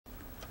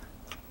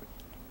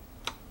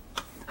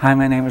Hi,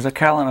 my name is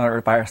Raquel. In order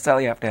to buy or sell,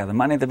 you have to have the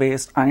money of the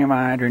beast on your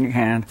mind or in your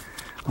hand.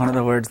 One of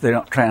the words they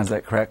don't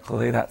translate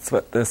correctly. That's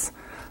what this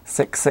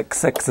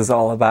 666 is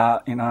all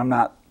about. You know, I'm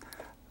not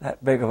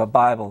that big of a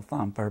Bible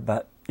thumper,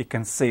 but you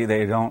can see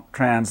they don't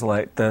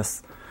translate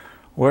this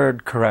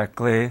word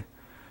correctly.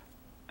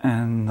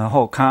 And the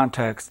whole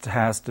context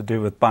has to do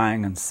with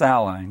buying and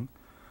selling.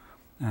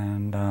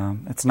 And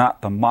it's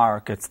not the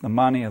mark, it's the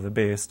money of the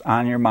beast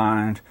on your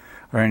mind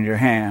or in your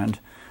hand.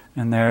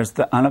 And there's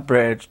the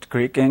unabridged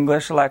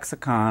Greek-English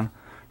lexicon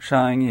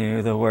showing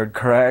you the word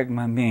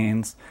charagma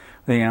means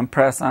the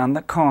impress on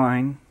the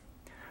coin,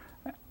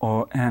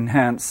 and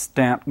hence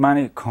stamped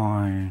money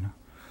coin.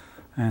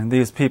 And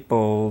these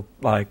people,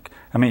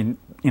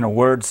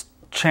 words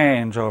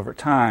change over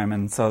time,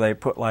 and so they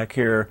put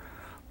here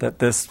that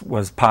this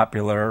was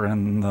popular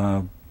in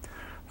the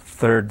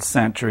 3rd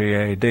century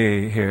AD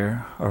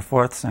here, or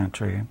 4th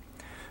century,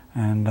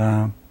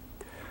 and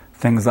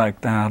things like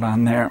that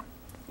on there.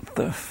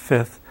 The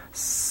 5th,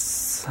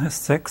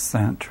 6th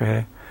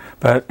century.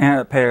 But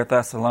Antipater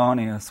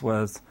Thessalonius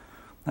was,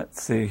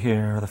 let's see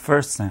here, the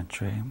 1st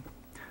century.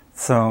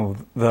 So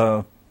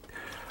the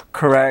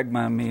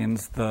charagma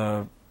means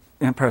the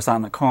impress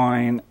on the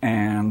coin,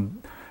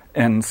 and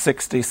in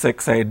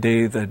 66 AD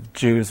the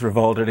Jews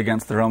revolted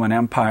against the Roman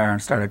Empire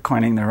and started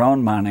coining their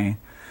own money,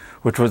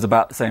 which was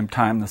about the same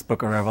time this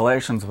book of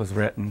Revelations was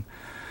written.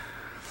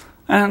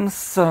 And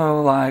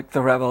so,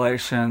 the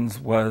Revelations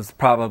was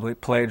probably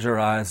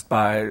plagiarized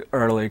by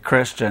early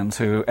Christians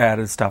who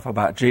added stuff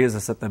about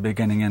Jesus at the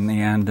beginning and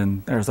the end.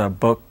 And there's a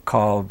book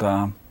called,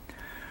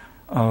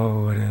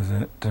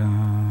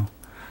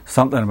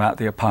 something about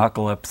the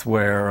apocalypse,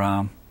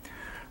 where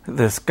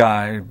this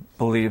guy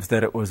believes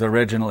that it was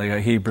originally a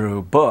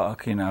Hebrew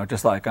book,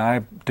 just like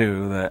I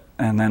do.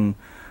 And then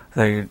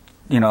they,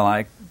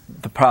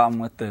 the problem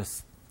with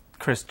this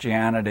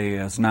Christianity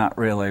is not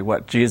really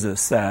what Jesus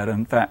said.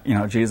 In fact,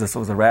 Jesus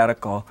was a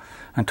radical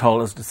and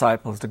told his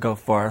disciples to go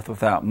forth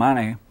without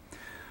money,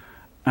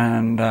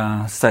 and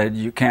said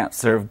you can't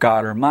serve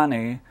God or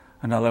money.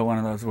 Another one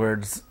of those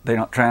words they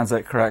don't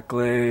translate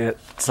correctly.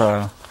 It's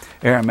an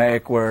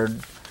Aramaic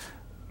word,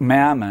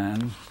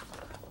 mammon,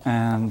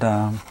 and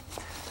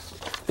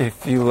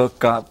if you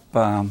look up,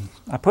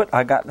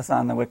 I got this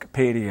on the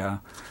Wikipedia.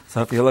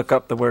 So if you look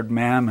up the word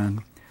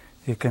mammon,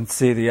 you can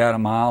see the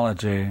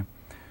etymology.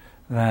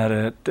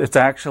 That it's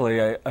actually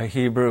a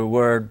Hebrew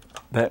word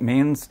that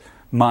means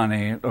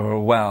money or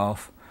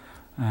wealth.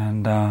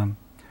 And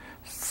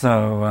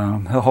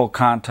so the whole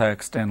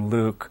context in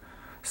Luke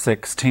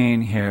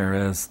 16 here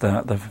is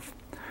this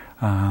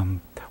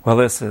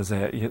is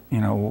it,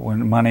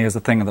 when money is a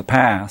thing of the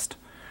past.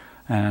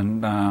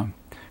 And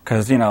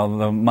because,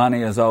 the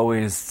money is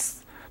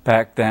always,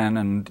 back then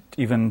and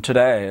even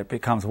today, it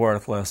becomes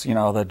worthless.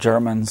 The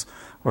Germans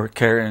were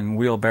carrying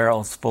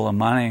wheelbarrows full of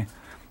money,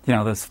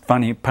 this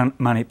funny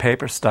money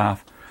paper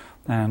stuff,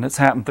 and it's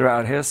happened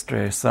throughout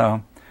history.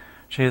 So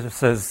Jesus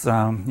says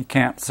you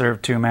can't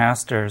serve two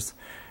masters.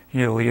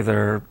 You'll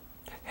either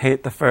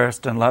hate the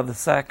first and love the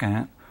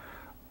second,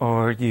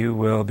 or you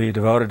will be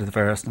devoted to the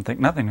first and think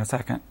nothing of the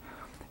second.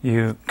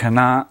 You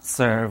cannot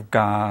serve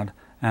God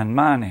and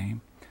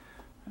money.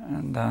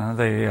 And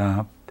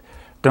they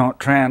don't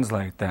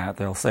translate that.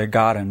 They'll say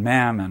God and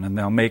mammon, and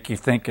they'll make you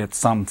think it's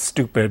some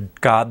stupid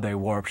god they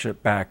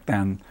worshiped back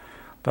then.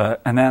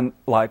 And then,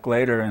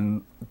 later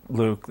in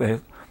Luke,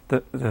 the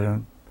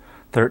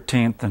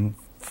 13th and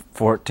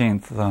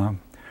 14th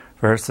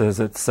verses,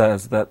 it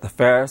says that the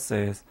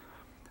Pharisees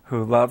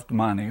who loved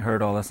money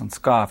heard all this and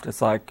scoffed.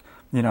 It's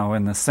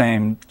in the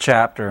same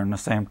chapter, in the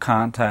same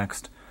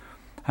context.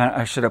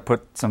 I should have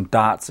put some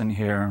dots in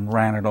here and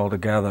ran it all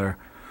together.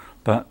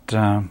 But,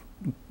 I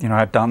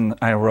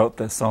wrote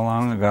this so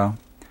long ago.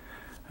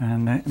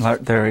 And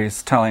there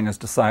he's telling his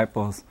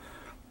disciples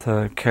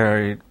to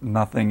carry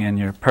nothing in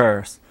your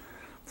purse.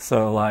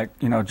 So,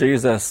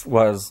 Jesus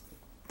was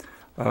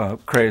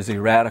crazy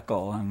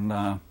radical and,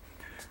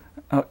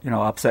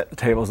 upset the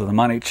tables of the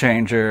money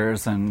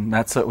changers, and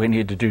that's what we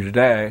need to do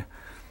today.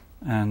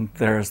 And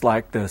there's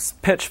this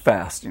pitch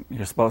fest.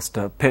 You're supposed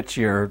to pitch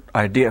your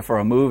idea for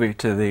a movie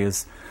to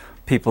these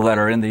people that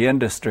are in the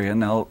industry,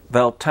 and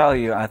they'll tell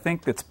you, I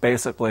think it's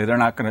basically, they're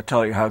not going to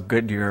tell you how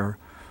good your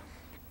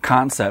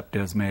concept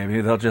is,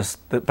 maybe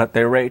but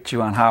they rate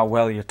you on how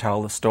well you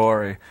tell the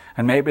story,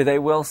 and maybe they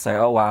will say,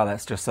 oh wow,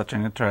 that's just such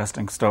an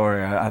interesting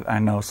story, I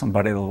know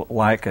somebody will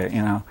like it,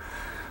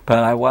 but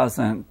I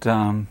wasn't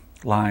up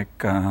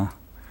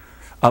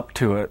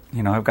to it.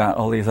 I've got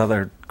all these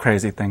other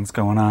crazy things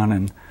going on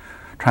and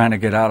trying to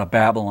get out of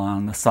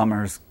Babylon. The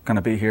summer's going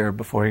to be here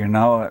before you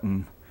know it,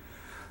 and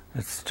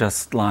it's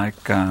just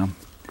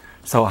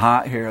so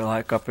hot here,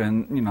 up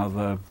in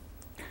the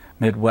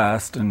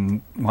Midwest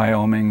and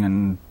Wyoming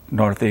and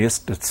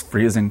Northeast, it's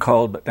freezing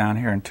cold, but down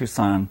here in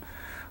Tucson,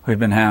 we've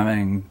been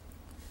having,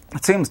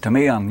 it seems to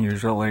me,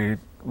 unusually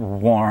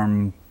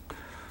warm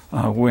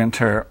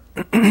winter.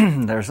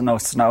 There's no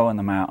snow in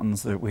the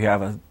mountains. We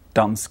have a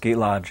dumb ski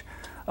lodge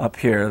up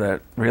here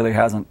that really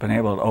hasn't been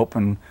able to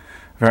open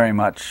very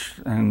much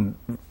and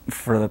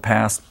for the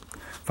past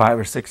 5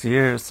 or 6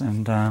 years.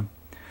 And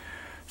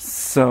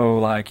so,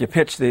 like, you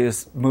pitch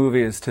these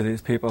movies to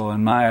these people,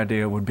 and my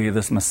idea would be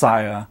this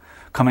Messiah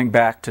coming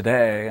back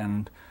today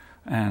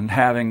and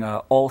having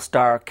an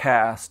all-star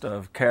cast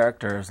of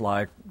characters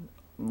like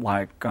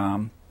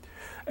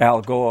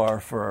Al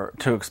Gore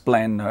to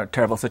explain the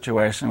terrible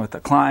situation with the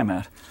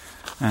climate.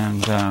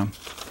 And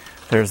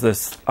there's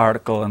this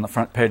article in the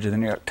front page of the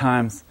New York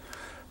Times.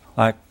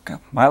 Like,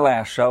 my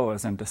last show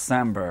was in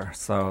December,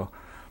 so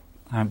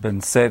I've been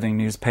saving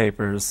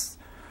newspapers.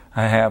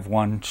 I have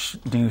one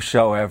new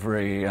show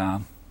every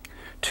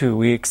 2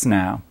 weeks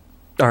now,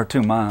 or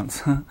 2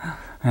 months.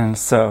 And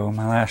so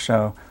my last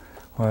show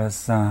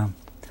was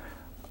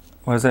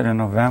it in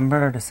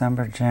November,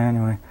 December,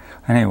 January?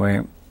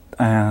 Anyway,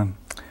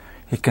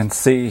 you can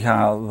see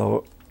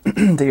how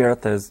the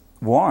Earth is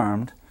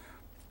warmed.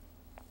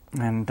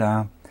 And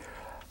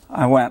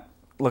I went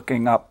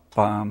looking up,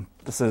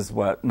 this is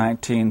what,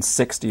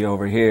 1960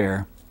 over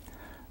here.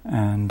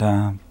 And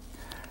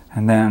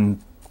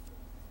then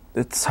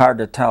it's hard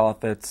to tell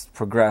if it's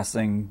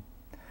progressing,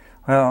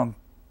 well,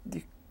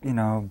 you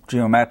know,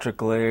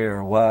 geometrically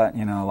or what,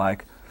 you know,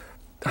 like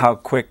how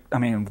quick. I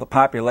mean, the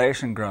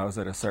population grows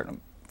at a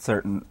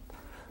certain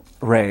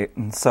rate,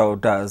 and so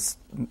does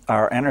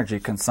our energy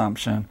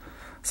consumption.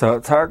 So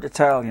it's hard to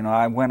tell. You know,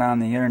 I went on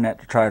the internet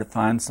to try to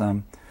find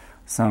some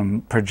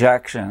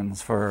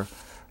projections for,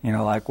 you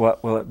know, like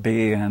what will it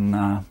be in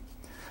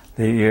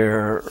the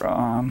year,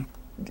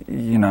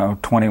 you know,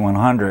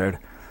 2100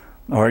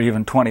 or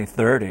even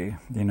 2030.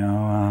 You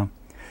know,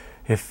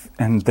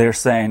 and they're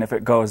saying if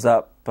it goes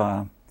up,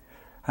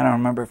 I don't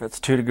remember if it's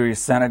 2 degrees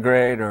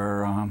centigrade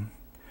or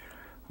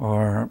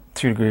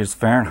 2 degrees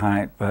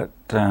Fahrenheit, but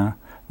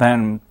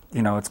then,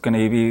 you know, it's going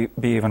to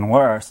be even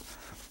worse.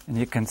 And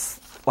you can,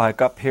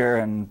 like up here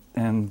in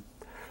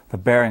the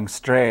Bering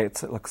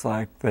Straits, it looks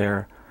like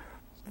the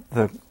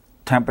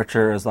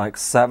temperature is like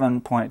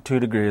 7.2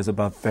 degrees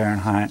above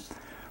Fahrenheit.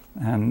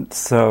 And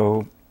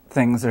so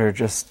things are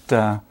just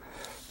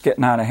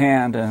getting out of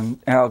hand. And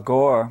Al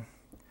Gore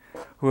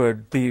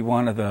would be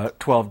one of the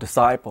 12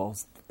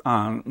 disciples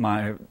on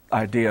my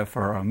idea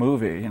for a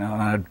movie, you know,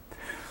 and I'd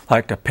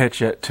like to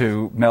pitch it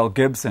to Mel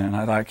Gibson.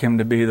 I'd like him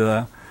to be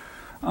the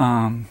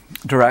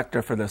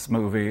director for this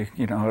movie.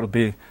 You know, it'll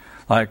be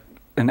like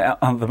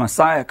the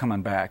Messiah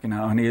coming back, you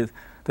know, and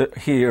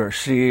he or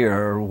she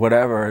or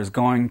whatever is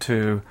going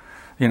to,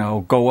 you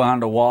know, go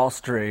on to Wall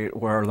Street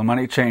where the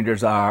money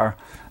changers are,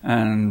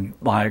 and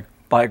like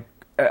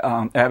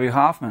Abby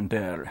Hoffman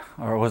did,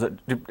 or was it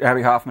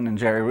Abby Hoffman and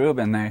Jerry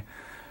Rubin? They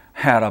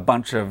had a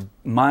bunch of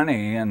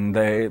money, and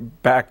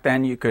back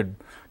then you could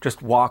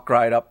just walk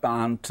right up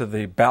onto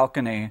the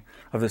balcony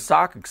of the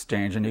stock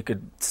exchange and you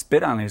could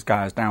spit on these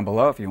guys down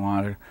below if you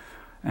wanted.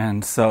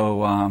 And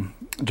so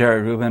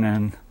Jerry Rubin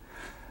and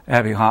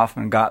Abby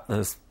Hoffman got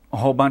a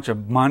whole bunch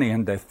of money,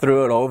 and they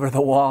threw it over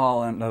the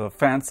wall and the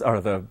fence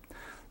or the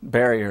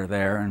barrier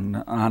there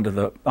and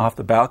off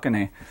the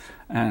balcony,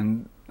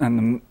 and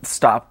they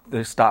stopped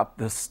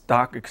the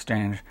stock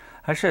exchange.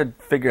 I should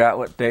figure out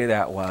what day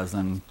that was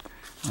and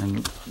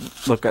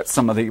look at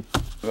some of the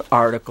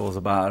articles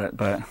about it.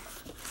 But,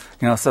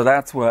 you know, so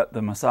that's what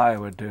the Messiah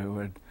would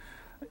do.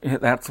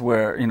 That's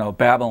where, you know,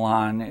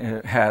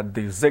 Babylon had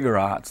these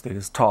ziggurats,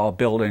 these tall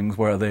buildings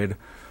where they'd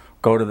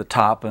go to the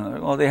top.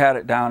 And, well, they had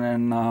it down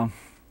in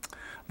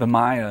the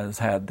Mayas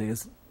had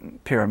these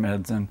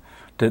pyramids and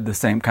did the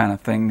same kind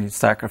of thing, these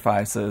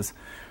sacrifices.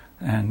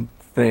 And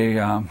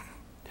the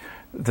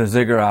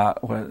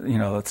ziggurat was, you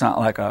know, it's not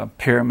like a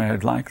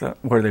pyramid like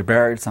where they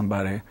buried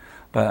somebody.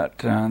 But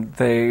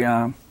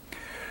they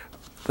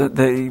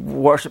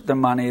worshipped the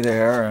money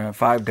there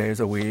 5 days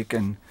a week,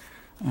 and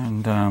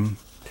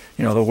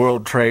you know, the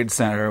World Trade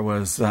Center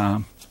was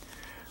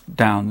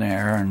down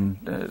there,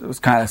 and it was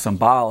kind of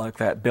symbolic.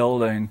 That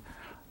building,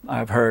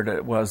 I've heard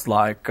it was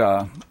like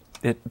the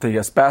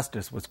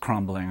asbestos was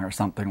crumbling or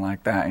something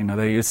like that. You know,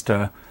 they used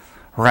to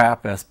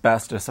wrap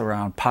asbestos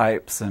around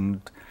pipes,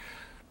 and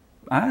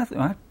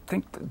I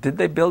think, did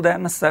they build that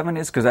in the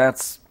 70s? Because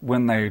that's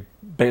when they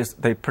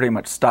pretty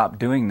much stopped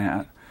doing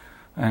that,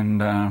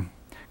 and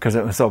because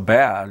it was so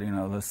bad, you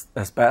know, this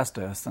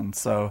asbestos, and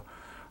so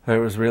there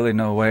was really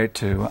no way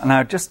to. And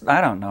I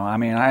don't know. I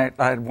mean,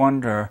 I'd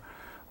wonder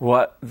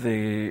what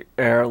the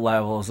air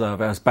levels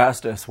of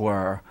asbestos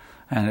were,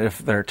 and if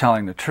they're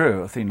telling the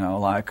truth. You know,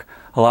 like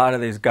a lot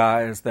of these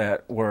guys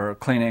that were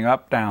cleaning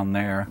up down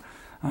there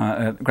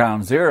at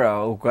Ground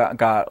Zero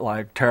got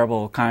like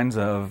terrible kinds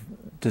of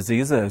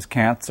diseases,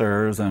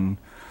 cancers, and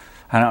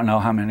I don't know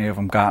how many of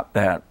them got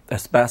that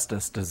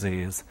asbestos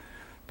disease,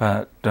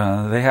 but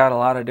they had a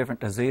lot of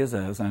different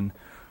diseases, and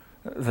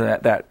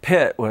that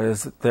pit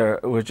was there.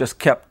 It was just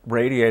kept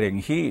radiating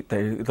heat.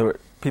 The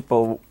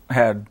people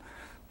had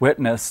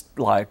witnessed,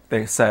 like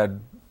they said,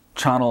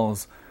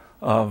 channels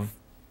of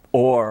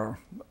ore,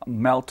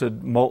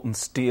 molten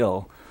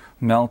steel,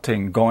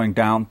 melting, going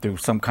down through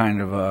some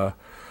kind of a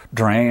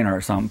drain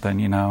or something.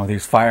 You know,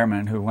 these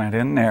firemen who went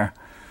in there.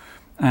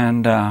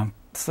 And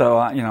So,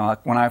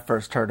 like when I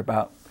first heard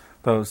about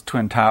those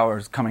Twin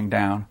Towers coming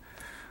down,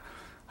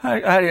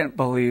 I didn't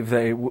believe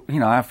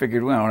I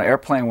figured when an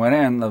airplane went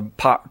in, the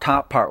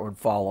top part would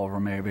fall over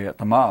maybe at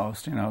the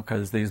most,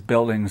 because these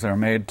buildings are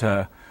made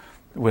to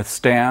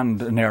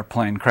withstand an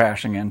airplane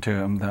crashing into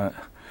them.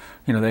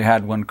 They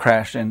had one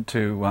crash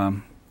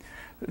into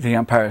the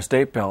Empire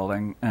State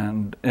Building,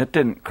 and it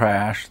didn't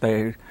crash.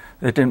 It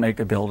didn't make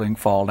the building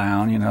fall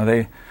down.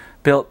 They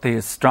built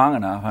these strong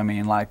enough. I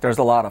mean, like there's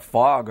a lot of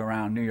fog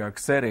around New York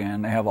City,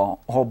 and they have a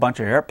whole bunch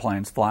of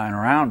airplanes flying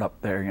around up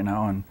there,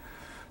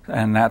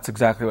 and that's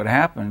exactly what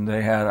happened.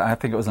 They had, I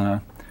think it was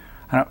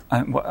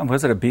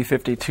was it a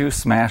B-52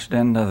 smashed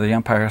into the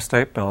Empire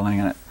State Building,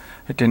 and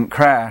it didn't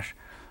crash.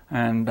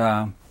 And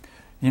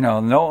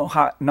no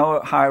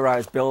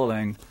high-rise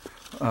building,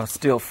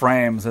 steel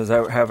frames has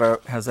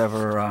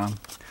ever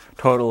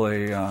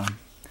totally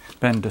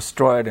been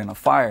destroyed in a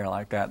fire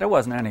like that. There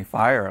wasn't any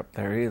fire up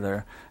there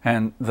either,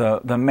 and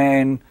the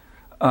main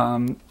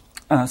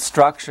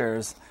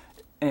structures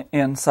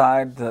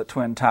inside the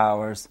Twin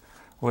Towers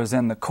was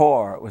in the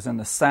core. It was in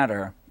the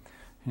center,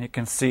 and you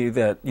can see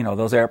that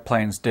those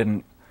airplanes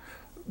didn't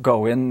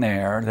go in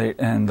there.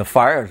 And the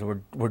fires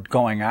were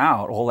going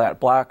out. All that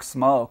black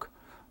smoke.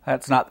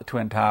 That's not the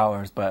Twin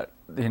Towers, but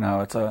it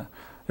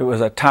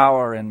was a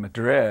tower in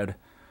Madrid,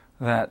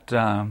 that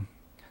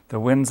the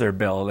Windsor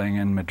building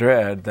in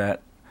Madrid,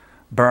 that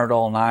burned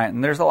all night.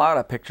 And there's a lot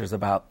of pictures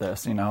about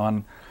this. And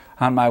on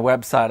my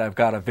website, I've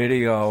got a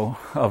video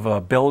of a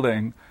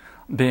building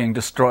being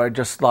destroyed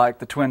just like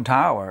the Twin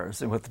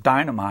Towers with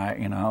dynamite,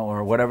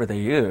 or whatever they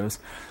use.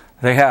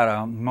 They had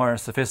a more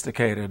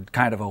sophisticated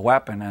kind of a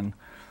weapon, and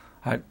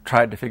I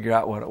tried to figure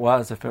out what it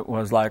was, if it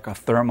was like a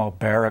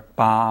thermobaric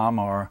bomb,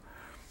 or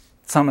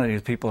some of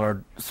these people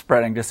are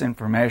spreading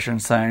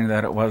disinformation saying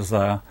that it was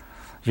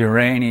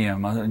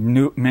uranium, a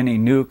mini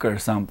nuke or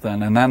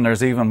something. And then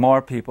there's even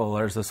more people.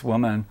 There's this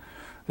woman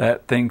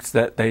that thinks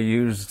that they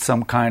used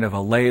some kind of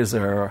a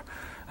laser.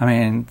 I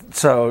mean,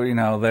 so,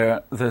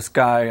 this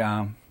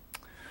guy,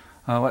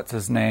 what's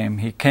his name?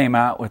 He came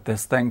out with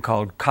this thing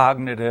called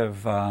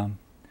cognitive,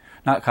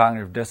 not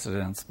cognitive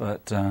dissonance,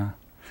 but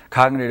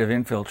cognitive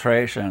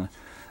infiltration.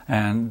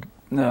 And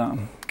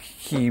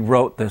he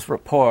wrote this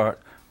report,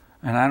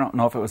 and I don't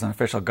know if it was an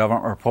official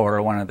government report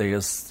or one of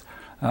these,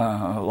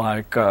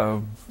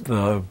 the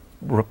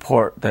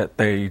report that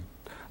the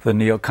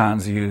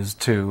neocons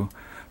used to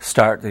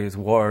start these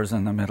wars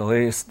in the Middle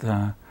East,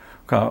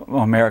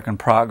 American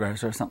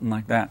Progress or something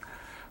like that.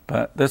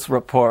 But this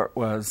report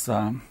was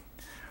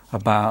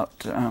about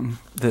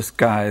this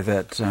guy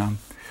that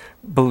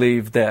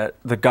believed that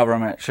the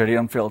government should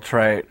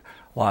infiltrate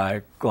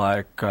and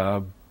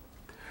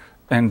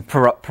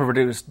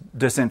produce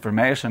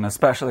disinformation,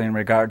 especially in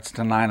regards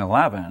to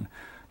 9/11.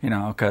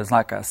 Because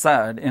like I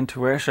said,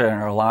 intuition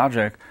or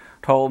logic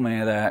told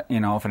me that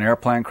if an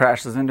airplane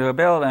crashes into a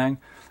building,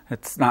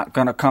 it's not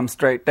going to come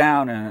straight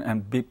down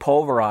and be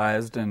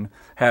pulverized and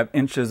have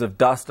inches of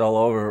dust all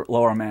over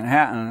lower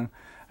Manhattan,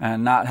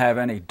 and not have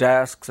any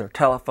desks or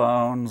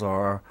telephones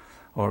or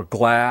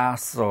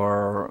glass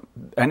or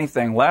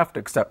anything left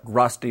except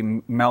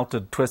rusty,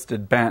 melted,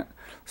 twisted, bent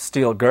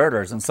steel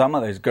girders. And some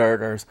of these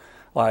girders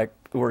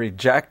were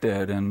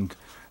ejected and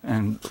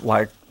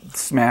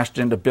smashed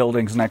into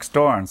buildings next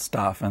door and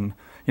stuff. And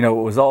it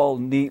was all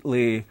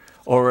neatly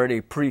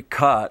already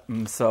pre-cut,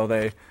 and so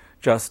they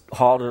just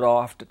hauled it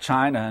off to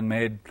China and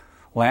made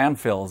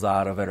landfills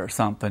out of it or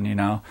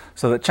something,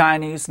 So the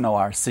Chinese know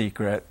our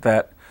secret,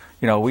 that,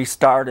 we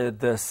started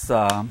these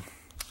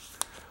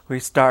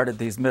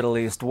Middle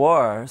East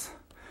wars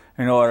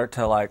in order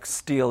to,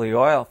 steal the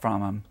oil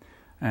from them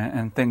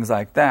and things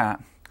like that.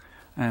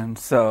 And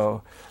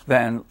so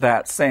then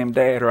that same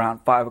day at around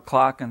 5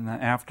 o'clock in the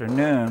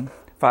afternoon,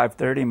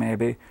 5:30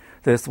 maybe,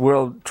 this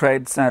World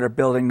Trade Center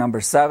building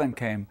number 7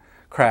 came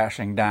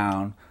crashing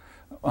down,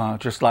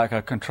 just like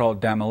a controlled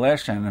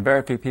demolition. And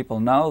very few people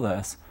know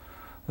this,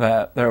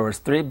 that there was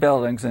 3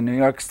 buildings in New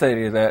York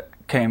City that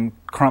came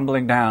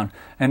crumbling down.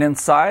 And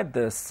inside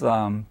this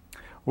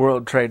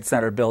World Trade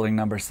Center building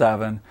number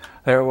 7,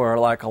 there were a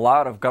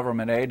lot of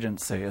government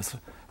agencies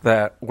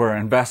that were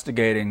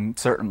investigating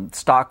certain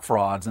stock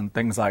frauds and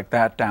things like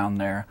that down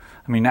there.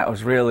 I mean, that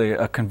was really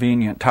a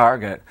convenient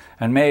target.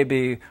 And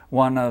maybe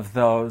one of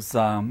those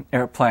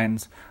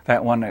airplanes,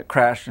 that one that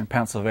crashed in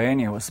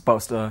Pennsylvania, was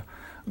supposed to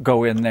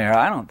go in there.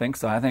 I don't think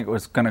so. I think it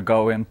was going to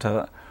go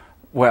into,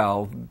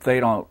 I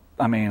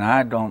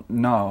don't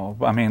know.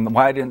 I mean,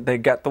 why didn't they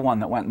get the one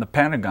that went in the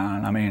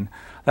Pentagon? I mean,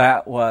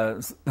 that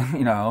was,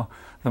 the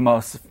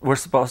most, we're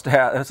supposed to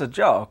have, it's a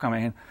joke. I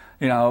mean,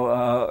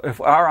 if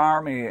our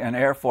Army and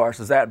Air Force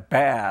is that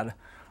bad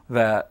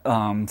that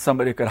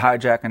somebody could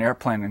hijack an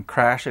airplane and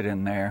crash it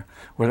in there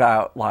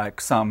without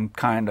some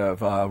kind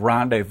of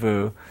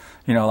rendezvous,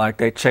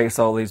 they chase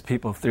all these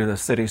people through the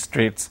city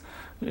streets,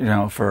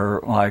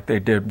 for like they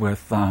did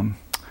with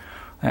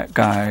that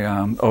guy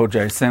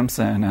O.J.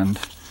 Simpson,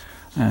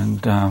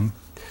 and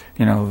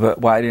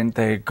why didn't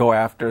they go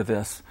after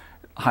this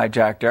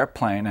hijacked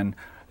airplane? And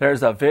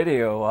there's a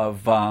video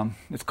of,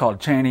 it's called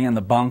Cheney in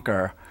the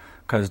Bunker,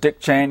 because Dick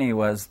Cheney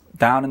was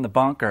down in the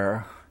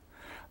bunker,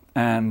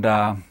 and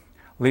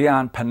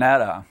Leon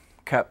Panetta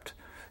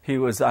he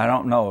was, I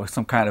don't know,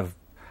 I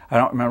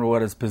don't remember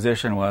what his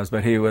position was,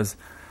 but he was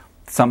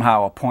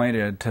somehow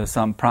appointed to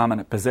some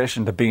prominent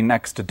position to be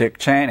next to Dick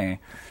Cheney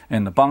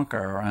in the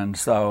bunker. And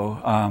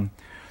so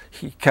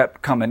he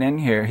kept coming in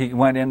here. He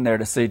went in there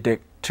to see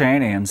Dick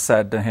Cheney and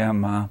said to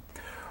him,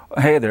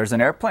 hey, there's an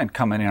airplane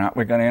coming in. Aren't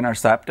we going to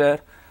intercept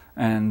it?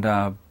 And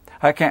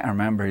I can't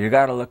remember. You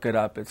got to look it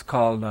up. It's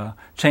called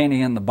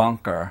Cheney in the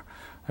Bunker.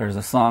 There's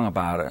a song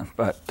about it,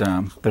 but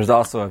there's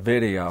also a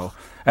video.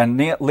 And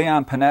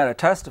Leon Panetta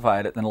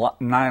testified at the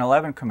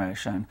 9/11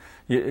 Commission.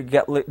 You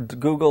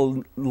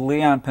Google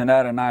Leon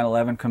Panetta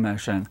 9/11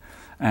 Commission,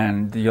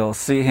 and you'll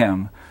see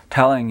him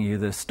telling you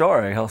this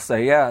story. He'll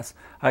say, yes,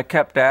 I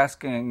kept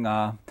asking,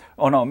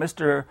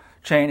 Mr.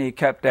 Cheney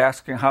kept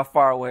asking, how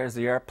far away is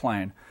the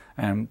airplane?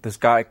 And this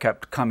guy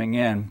kept coming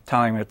in,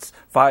 telling him it's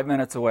 5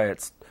 minutes away,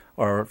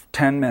 or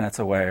 10 minutes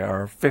away,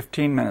 or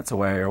 15 minutes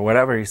away, or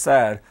whatever he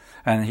said.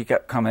 And he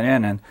kept coming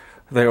in, and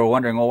they were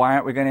wondering, well, why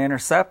aren't we going to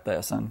intercept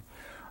this?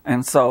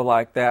 And so,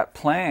 like, that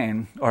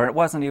plane, or it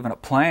wasn't even a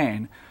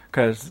plane,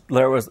 because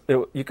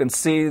you can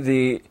see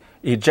the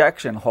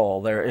ejection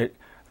hole there.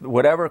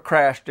 Whatever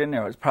crashed in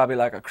there was probably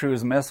like a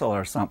cruise missile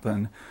or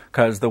something,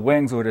 because the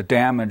wings would have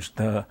damaged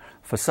the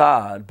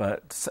facade,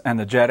 and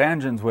the jet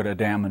engines would have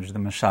damaged the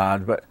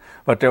facade,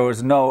 but there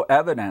was no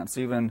evidence.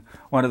 Even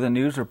one of the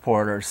news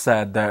reporters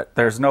said that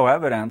there's no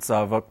evidence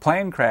of a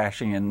plane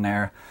crashing in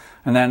there.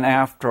 And then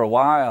after a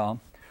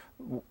while,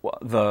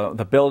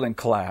 the building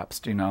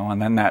collapsed,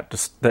 and then that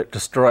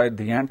destroyed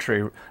the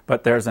entry.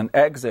 But there's an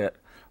exit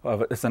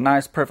of it. It's a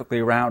nice,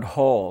 perfectly round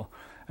hole.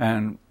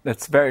 And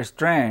it's very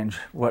strange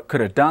what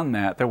could have done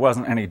that. There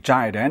wasn't any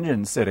giant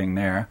engine sitting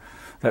there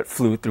that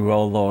flew through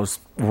all those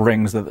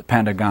rings of the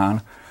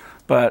Pentagon.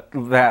 But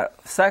that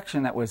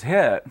section that was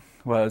hit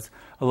was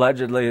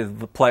allegedly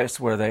the place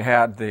where they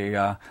had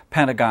the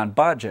Pentagon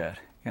budget,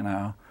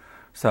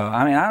 So,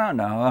 I don't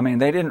know.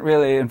 They didn't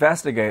really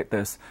investigate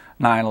this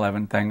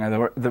 9/11 thing.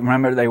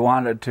 Remember, they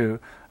wanted to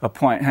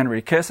appoint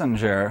Henry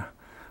Kissinger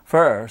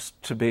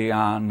first to be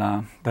on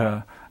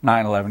the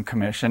 9/11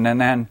 Commission,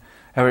 and then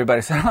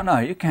everybody said, oh, no,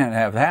 you can't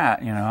have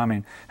that.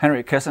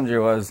 Henry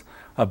Kissinger was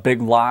a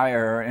big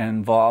liar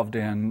involved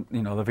in,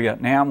 the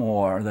Vietnam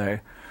War.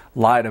 They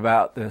lied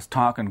about this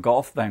Tonkin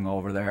Gulf thing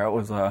over there. It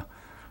was a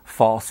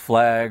false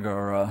flag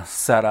or a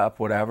setup,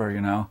 whatever,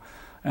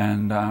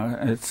 And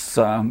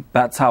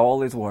that's how all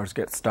these wars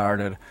get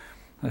started.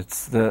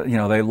 It's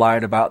they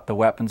lied about the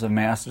weapons of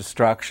mass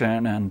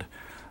destruction,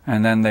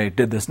 and then they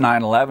did this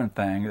 9/11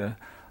 thing,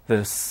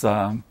 this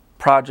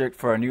project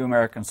for a new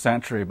American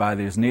century by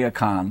these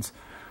neocons.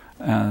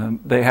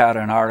 They had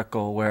an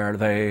article where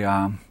they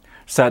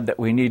said that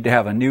we need to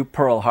have a new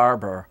Pearl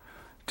Harbor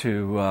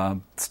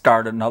to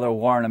start another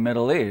war in the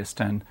Middle East,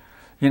 and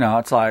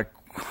it's like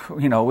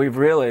we've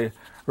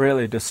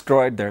really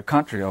destroyed their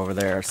country over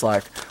there. It's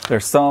like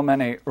there's so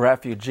many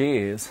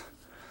refugees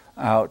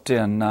out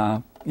in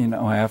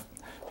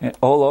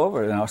all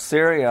over.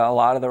 Syria, a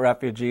lot of the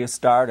refugees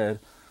started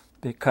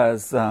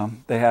because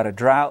they had a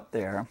drought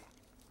there,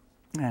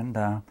 and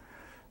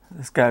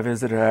this guy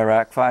visited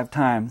Iraq 5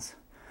 times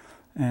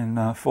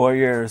in 4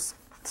 years.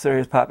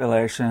 Syria's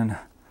population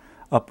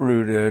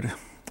uprooted.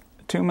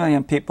 2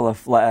 million people have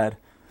fled,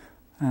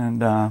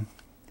 and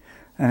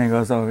he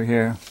goes over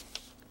here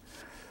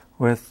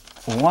with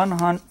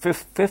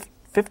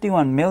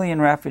 51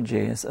 million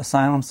refugees,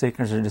 asylum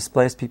seekers, or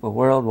displaced people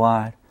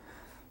worldwide,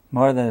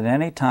 more than at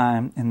any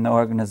time in the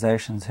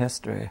organization's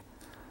history.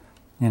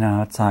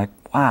 It's like,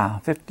 wow,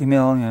 50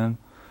 million.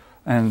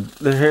 And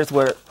here's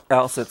what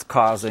else it's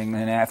causing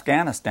in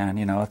Afghanistan.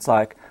 It's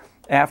like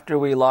after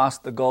we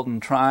lost the Golden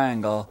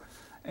Triangle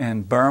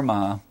in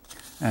Burma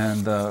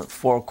and the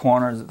 4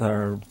 corners,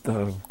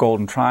 the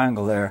Golden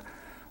Triangle there,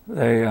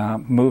 they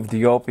moved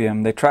the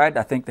opium.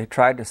 I think they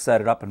tried to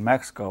set it up in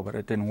Mexico, but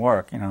it didn't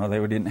work. They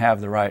didn't have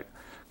the right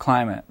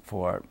climate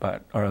for it,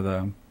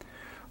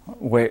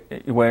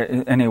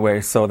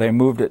 anyway, so they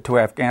moved it to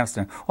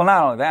Afghanistan. Well,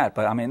 not only that,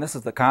 but this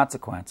is the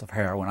consequence of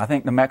heroin. I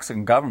think the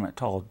Mexican government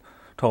told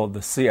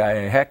the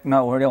CIA, heck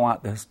no, we don't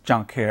want this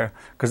junk here,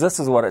 because this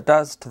is what it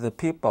does to the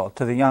people,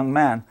 to the young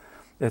men.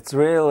 It's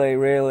really,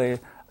 really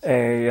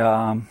a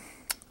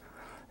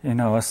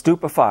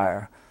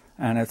stupefier,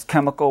 and it's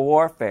chemical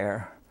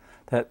warfare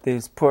that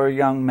these poor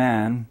young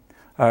men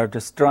are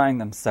destroying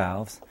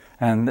themselves.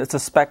 And it's a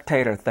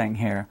spectator thing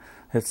here.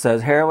 It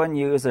says, heroin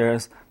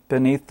users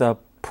beneath the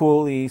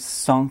Puli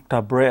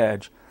Sangta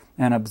Bridge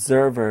and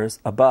observers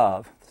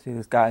above. See,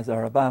 these guys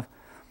are above.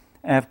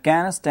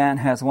 Afghanistan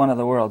has one of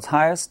the world's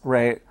highest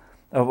rate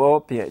of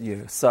opiate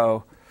use.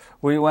 So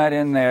we went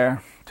in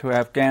there to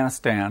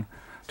Afghanistan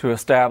to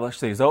establish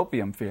these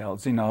opium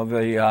fields.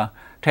 The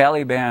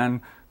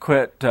Taliban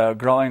quit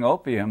growing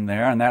opium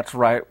there, and that's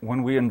right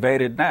when we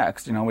invaded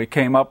next. We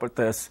came up with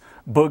this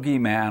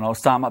boogeyman,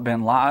 Osama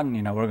bin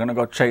Laden. We're going to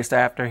go chase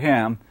after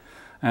him.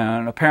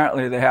 And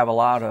apparently they have a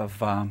lot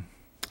of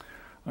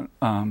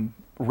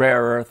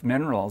rare earth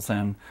minerals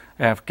in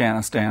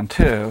Afghanistan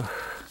too.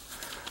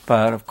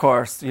 But of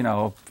course,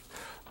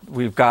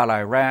 we've got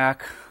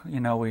Iraq.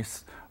 We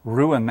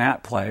ruined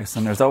that place,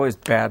 and there's always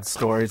bad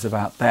stories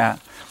about that.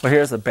 Well,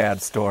 here's a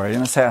bad story,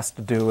 and this has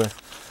to do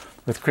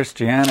with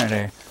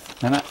Christianity.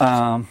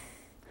 And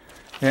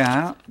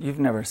you've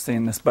never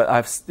seen this, but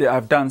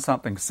I've done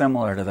something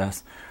similar to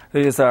this.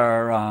 These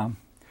are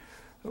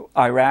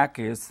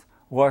Iraqis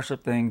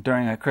worshiping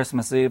during a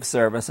Christmas Eve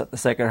service at the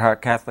Sacred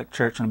Heart Catholic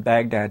Church in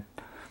Baghdad.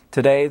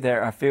 Today,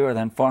 there are fewer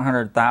than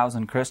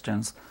 400,000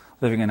 Christians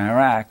living in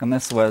Iraq, and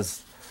this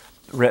was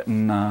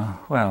written,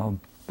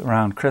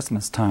 around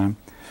Christmas time.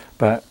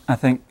 But I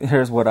think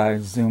here's what I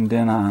zoomed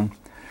in on.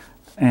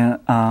 In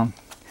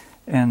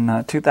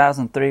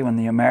 2003, when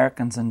the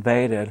Americans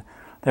invaded,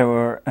 there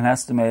were an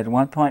estimated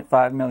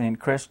 1.5 million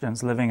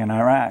Christians living in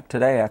Iraq.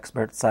 Today,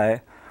 experts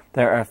say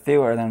there are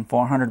fewer than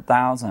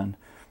 400,000,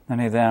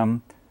 many of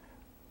them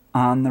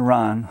on the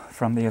run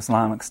from the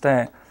Islamic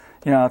State.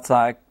 It's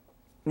like,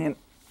 it's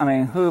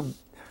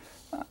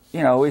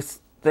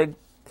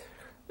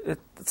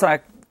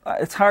like,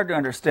 it's hard to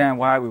understand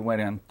why we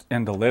went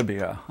into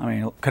Libya.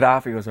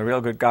 Gaddafi was a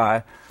real good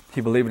guy. He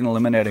believed in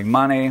eliminating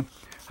money.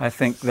 I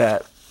think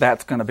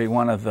that's going to be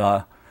one of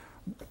the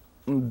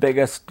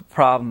biggest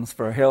problems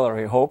for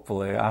Hillary,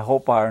 hopefully. I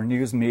hope our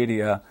news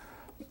media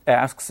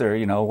asks her,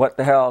 what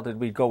the hell did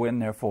we go in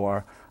there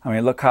for?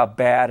 Look how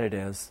bad it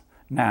is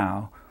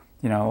now.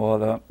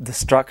 The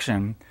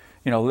destruction.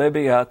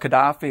 Libya,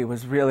 Gaddafi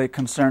was really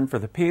concerned for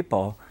the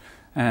people,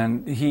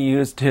 and he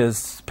used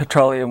his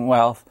petroleum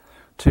wealth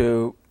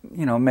to,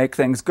 make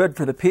things good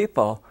for the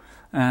people.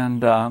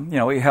 And,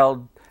 he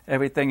held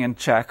everything in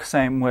check.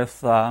 Same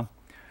with that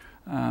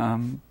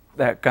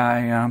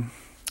guy,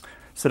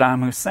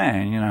 Saddam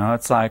Hussein.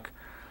 It's like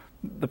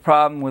the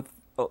problem with,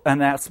 and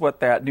that's what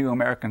that New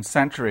American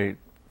Century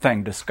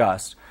thing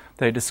discussed.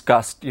 They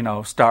discussed,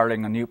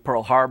 starting a new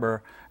Pearl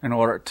Harbor in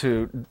order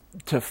to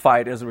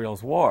fight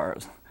Israel's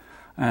wars.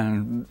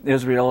 And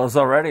Israel has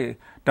already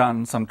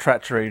done some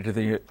treachery to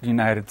the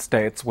United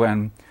States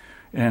when,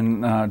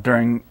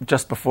 during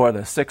just before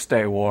the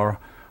Six-Day War,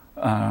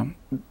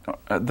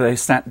 they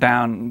sent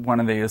down one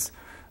of these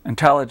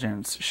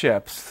intelligence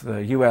ships,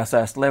 the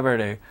USS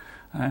Liberty,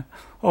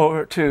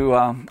 over to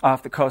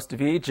off the coast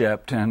of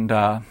Egypt, and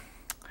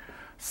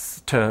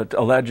to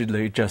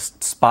allegedly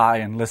just spy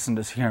and listen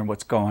to hear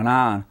what's going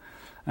on.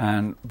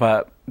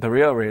 But the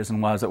real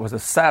reason was it was a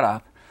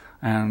setup,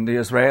 and the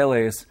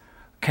Israelis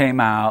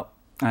came out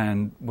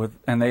and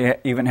they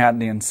even had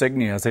the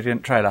insignias. They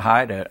didn't try to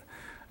hide it,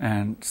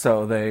 and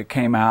so they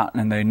came out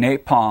and they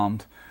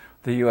napalmed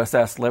the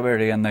USS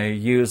Liberty, and they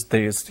used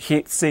these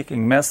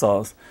heat-seeking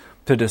missiles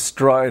to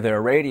destroy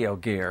their radio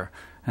gear.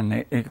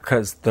 And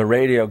because the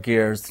radio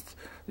gears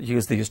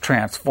use these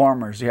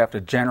transformers, you have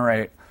to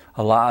generate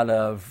a lot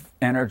of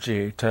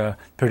energy to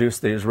produce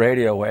these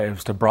radio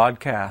waves to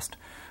broadcast.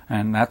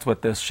 And that's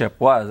what this ship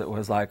was. It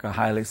was like a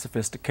highly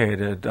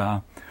sophisticated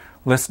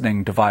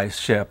listening device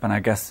ship. And I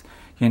guess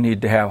you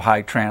need to have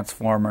high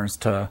transformers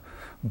to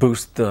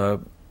boost the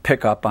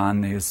pickup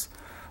on these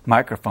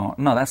microphones.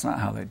 No, that's not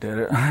how they did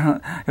it.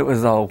 It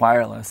was all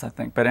wireless, I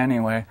think. But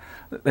anyway,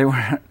 they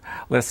weren't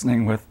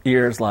listening with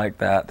ears like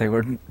that. They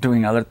were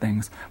doing other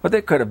things. But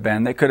they could have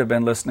been. They could have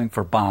been listening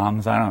for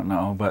bombs. I don't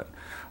know. But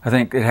I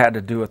think it had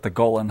to do with the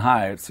Golan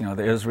Heights.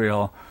 The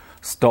Israel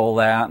stole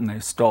that, and they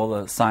stole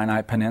the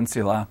Sinai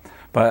Peninsula.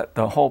 But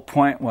the whole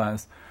point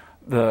was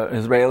the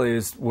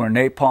Israelis were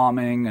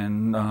napalming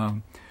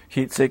and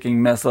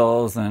heat-seeking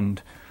missiles,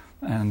 and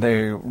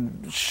they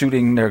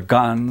shooting their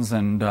guns.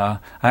 And I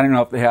don't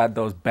know if they had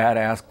those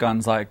badass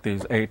guns like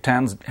these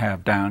A-10s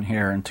have down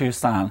here in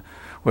Tucson,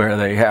 where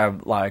they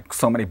have like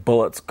so many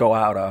bullets go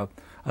out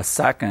a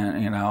second,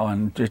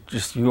 and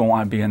just you don't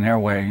want to be in their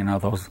way,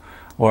 those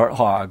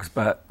warthogs.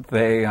 But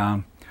they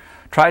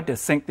tried to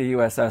sink the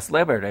USS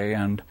Liberty,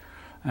 and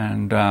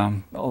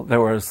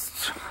there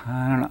was,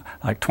 I don't know,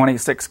 like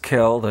 26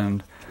 killed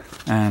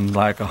and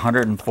like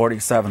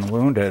 147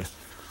 wounded.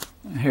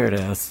 Here it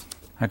is.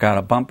 I got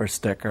a bumper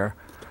sticker.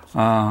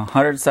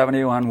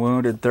 171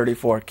 wounded,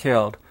 34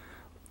 killed.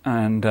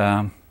 And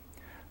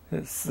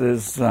this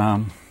is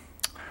June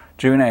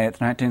 8th,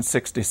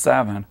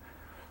 1967.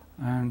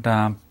 And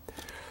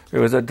it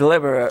was a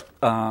deliberate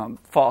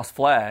false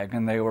flag,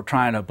 and they were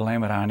trying to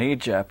blame it on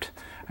Egypt.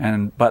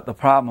 But the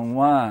problem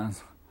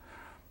was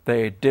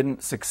they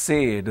didn't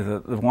succeed.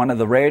 One of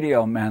the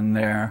radio men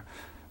there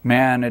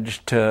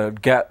managed to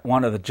get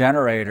one of the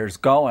generators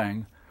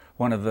going,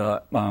 one of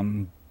the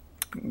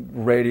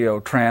radio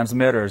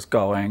transmitters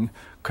going,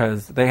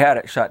 because they had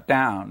it shut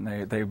down.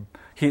 They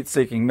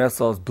heat-seeking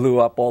missiles blew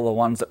up all the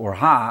ones that were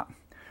hot,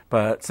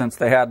 but since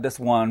they had this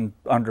one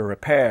under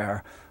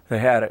repair, they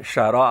had it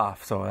shut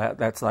off. So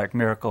that's like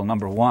miracle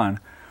number one.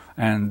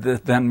 And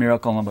then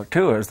miracle number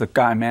two is the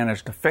guy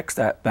managed to fix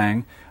that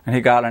thing, and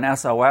he got an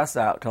SOS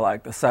out to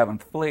like the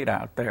 7th Fleet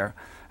out there,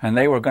 and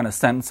they were going to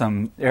send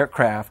some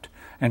aircraft.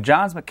 And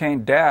John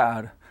McCain's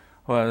dad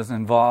was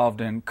involved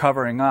in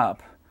covering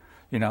up,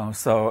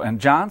 and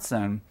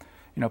Johnson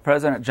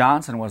President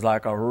Johnson was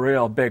like a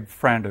real big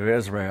friend of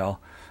Israel,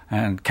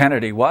 and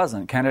Kennedy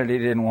wasn't. Kennedy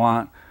didn't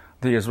want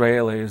the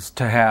Israelis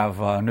to have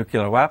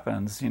nuclear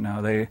weapons.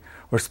 They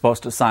were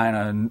supposed to sign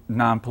a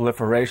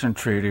non-proliferation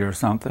treaty or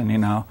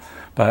something,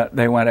 but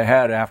they went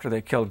ahead after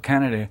they killed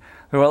Kennedy.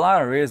 There were a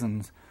lot of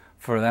reasons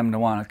for them to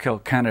want to kill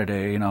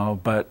Kennedy,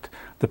 but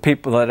the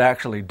people that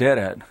actually did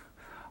it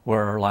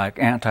were like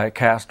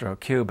anti-Castro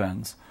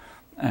Cubans,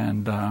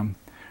 and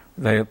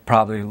they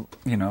probably,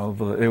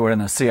 they were in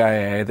the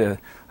CIA.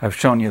 I've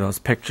shown you those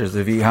pictures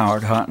of E.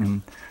 Howard Hunt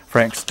and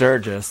Frank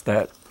Sturgis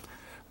that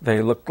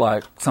they looked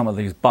like some of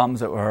these bums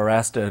that were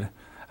arrested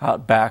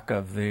out back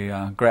of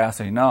the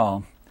grassy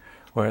knoll,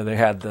 where they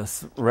had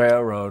this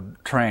railroad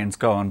trains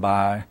going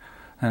by,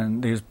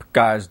 and these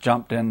guys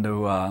jumped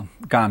into a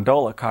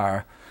gondola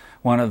car.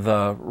 One of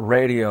the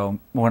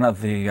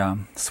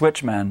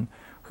switchmen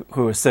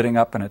who was sitting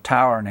up in a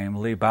tower named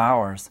Lee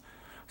Bowers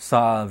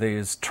saw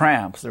these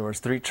tramps. There was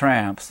 3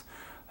 tramps.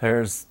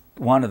 There's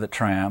one of the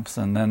tramps,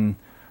 and then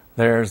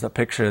there's a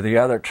picture of the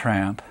other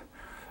tramp.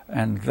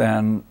 And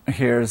then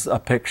here's a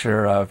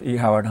picture of E.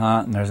 Howard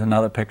Hunt, and there's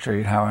another picture of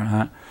E. Howard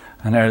Hunt,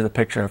 and there's a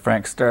picture of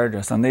Frank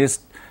Sturgis. And these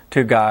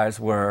 2 guys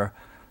were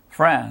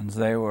friends.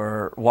 They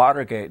were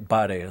Watergate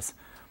buddies.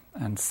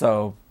 And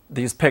so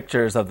these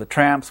pictures of the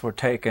tramps were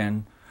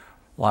taken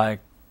and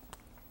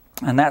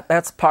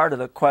that's part of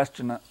the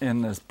question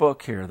in this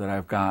book here that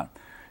I've got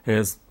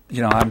is,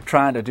 I'm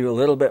trying to do a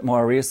little bit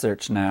more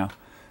research now.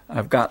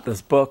 I've got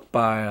this book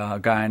by a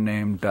guy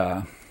named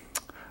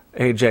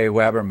A.J.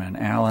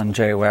 Weberman, Alan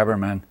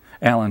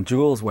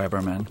Jules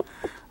Weberman,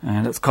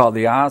 and it's called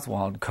the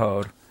Oswald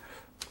Code.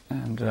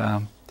 And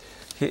I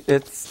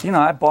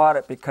bought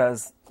it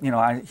because he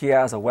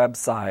has a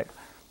website,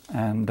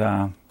 and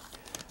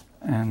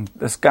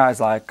this guy's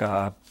like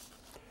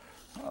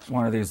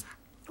one of these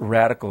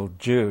radical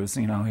Jews.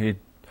 He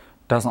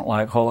doesn't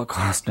like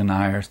Holocaust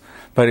deniers,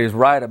 but he's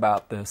right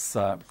about this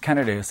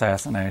Kennedy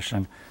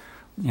assassination.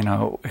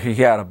 He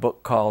had a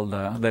book called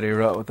that he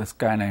wrote with this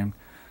guy named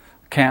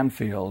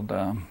Canfield,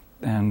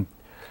 and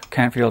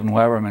Canfield and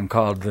Weberman,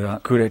 called the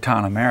Coup d'etat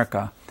in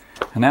America,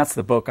 and that's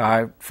the book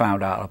I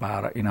found out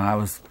about it. I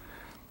was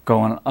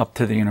going up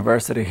to the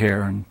university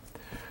here and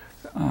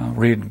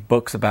reading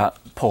books about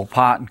Pol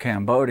Pot in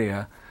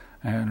Cambodia,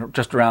 and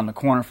just around the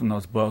corner from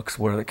those books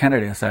were the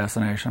Kennedy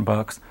assassination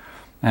books,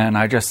 and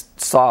I just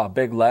saw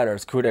big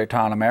letters, Coup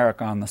d'etat in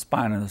America, on the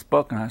spine of this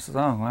book, and I said,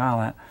 oh,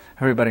 wow,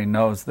 everybody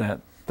knows that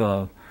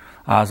the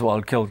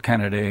Oswald killed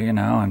Kennedy, and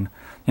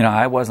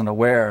I wasn't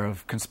aware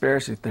of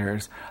conspiracy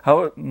theories.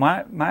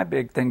 My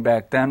big thing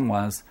back then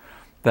was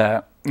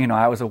that,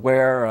 I was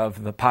aware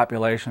of the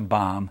population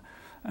bomb,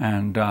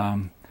 and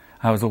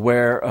I was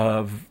aware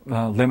of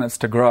limits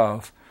to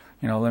growth.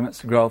 Limits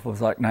to growth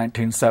was like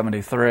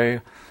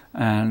 1973,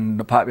 and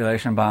the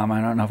population bomb,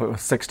 I don't know if it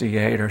was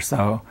 68 or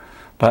so,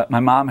 but my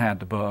mom had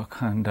the book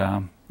and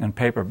in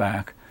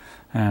paperback,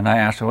 and I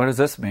asked her, what does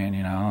this mean,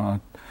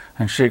 and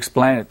she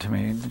explained it to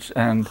me,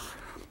 and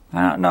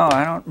I don't know,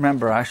 I don't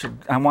remember. I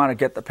want to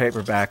get the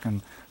paperback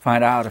and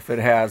find out if it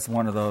has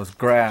one of those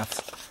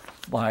graphs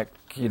like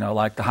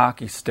the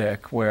hockey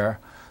stick where,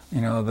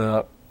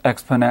 the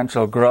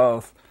exponential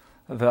growth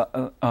of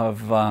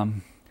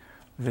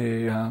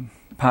the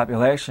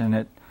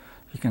population.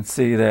 You can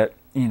see that,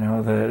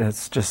 that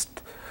it's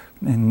just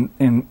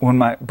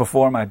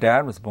before my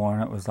dad was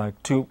born, it was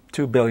like 2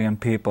 billion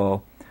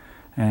people,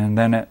 and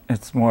then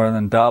it's more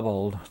than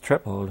doubled,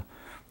 tripled,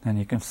 and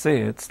you can see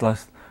it's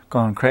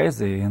going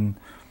crazy. In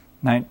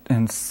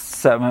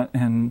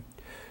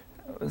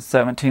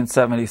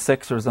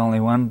 1776, there was only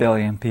 1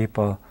 billion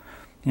people.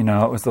 It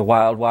was the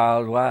wild,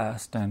 wild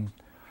west, and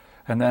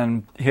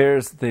then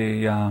here's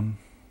the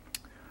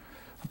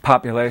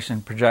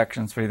population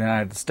projections for the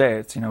United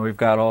States. We've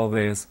got all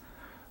these.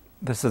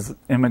 This is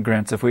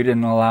immigrants. If we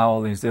didn't allow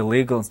all these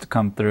illegals to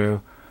come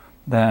through,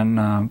 then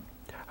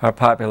our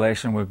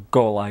population would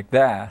go like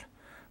that.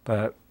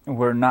 But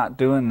we're not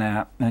doing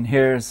that. And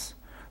this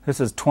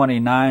is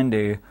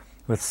 2090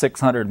 with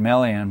 600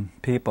 million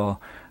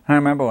people. And I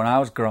remember when I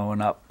was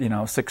growing up,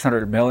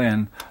 600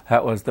 million,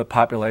 that was the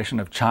population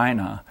of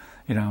China.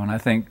 And I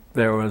think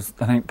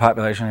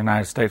population of the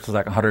United States was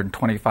like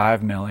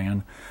 125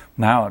 million.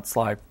 Now it's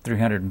like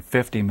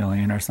 350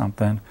 million or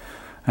something.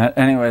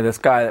 Anyway, this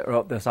guy that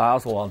wrote this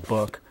Oswald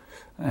book,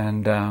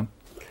 and I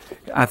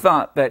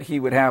thought that he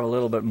would have a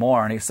little bit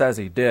more, and he says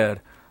he did,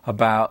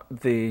 about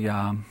the,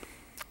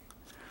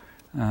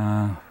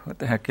 what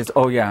the heck is,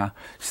 oh yeah.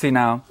 See,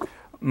 now,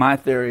 my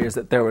theory is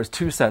that there was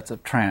 2 sets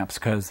of tramps,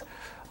 because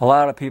a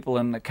lot of people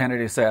in the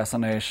Kennedy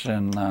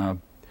assassination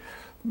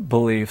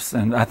beliefs,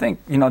 and I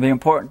think, the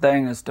important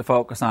thing is to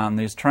focus on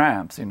these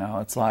tramps.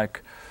 It's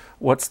like,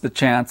 what's the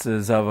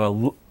chances of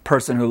a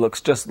person who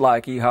looks just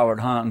like E. Howard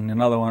Hunt and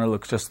another one who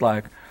looks just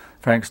like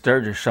Frank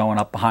Sturgis showing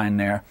up behind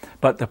there?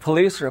 But the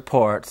police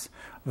reports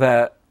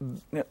that,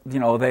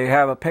 they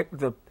have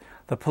the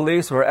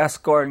police were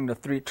escorting the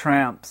 3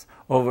 tramps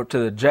over to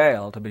the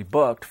jail to be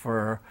booked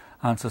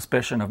on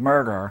suspicion of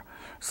murder.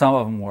 Some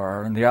of them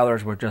were, and the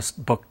others were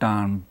just booked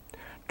on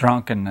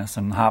drunkenness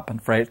and hopping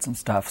freights and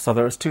stuff. So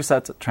there was 2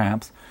 sets of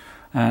tramps.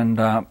 And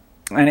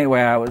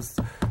anyway,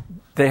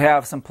 they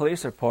have some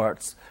police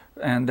reports,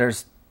 and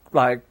there's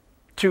like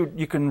 2,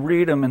 you can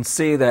read them and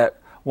see that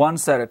one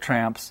set of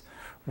tramps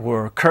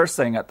were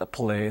cursing at the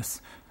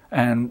police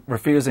and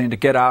refusing to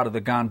get out of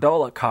the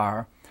gondola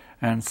car.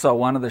 And so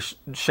one of the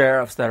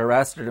sheriffs that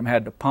arrested him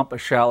had to pump a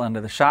shell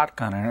into the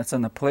shotgun, and it's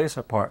in the police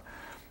report.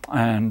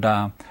 And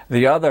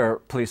the other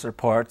police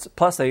reports,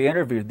 plus they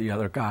interviewed the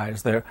other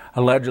guys. They're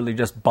allegedly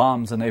just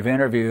bums, and they've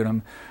interviewed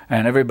them.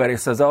 And everybody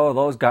says, oh,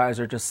 those guys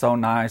are just so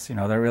nice. You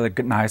know, they're really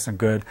good, nice and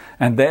good.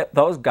 And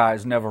those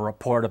guys never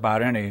report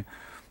about any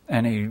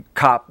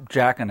cop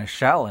jacking a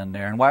shell in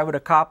there. And why would a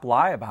cop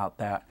lie about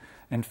that?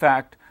 In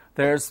fact,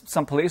 there's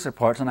some police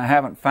reports, and I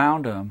haven't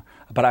found them,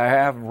 but I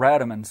have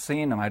read them and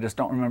seen them. I just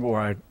don't remember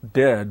where I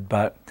did.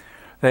 But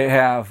they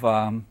have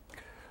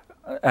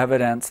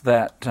evidence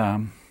that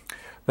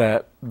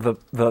that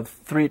the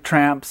 3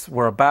 tramps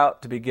were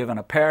about to be given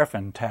a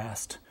paraffin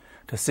test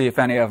to see if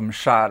any of them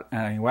shot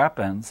any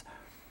weapons.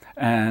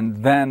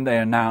 And then they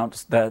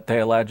announced that they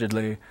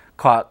allegedly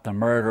caught the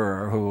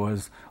murderer, who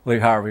was Lee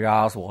Harvey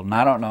Oswald. And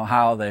I don't know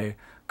how they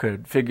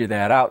could figure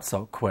that out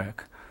so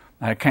quick.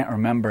 I can't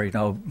remember,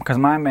 because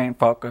my main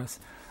focus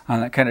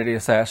on the Kennedy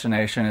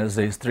assassination is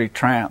these 3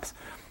 tramps.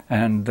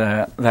 And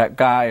that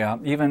guy,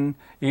 even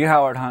E.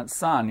 Howard Hunt's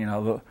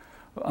son,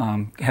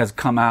 has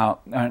come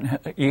out. And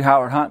E.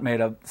 Howard Hunt made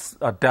a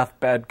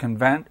deathbed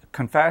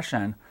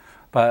confession,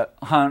 but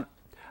Hunt,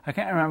 I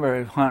can't remember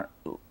if Hunt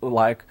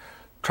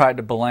tried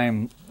to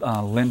blame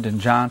Lyndon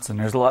Johnson.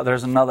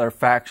 There's another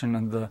faction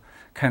of the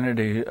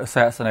Kennedy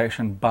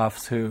assassination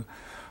buffs who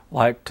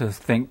like to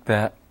think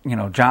that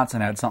Johnson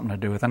had something to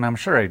do with it, and I'm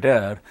sure he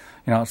did.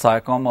 It's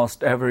like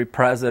almost every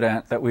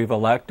president that we've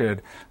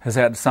elected has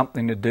had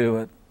something to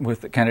do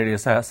with the Kennedy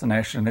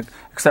assassination,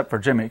 except for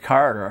Jimmy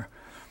Carter.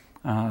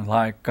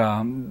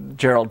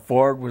 Gerald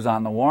Ford was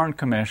on the Warren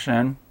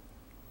Commission.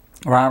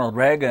 Ronald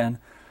Reagan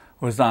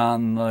was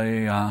on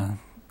the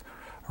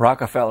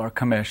Rockefeller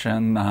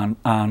Commission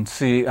on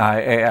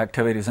CIA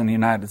activities in the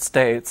United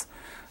States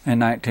in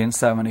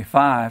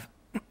 1975.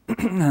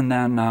 And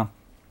then,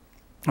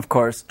 of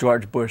course,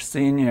 George Bush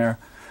Sr.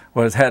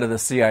 was head of the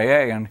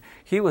CIA, and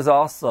he was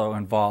also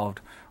involved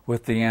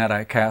with the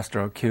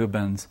anti-Castro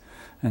Cubans.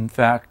 In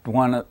fact,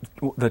 one of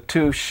the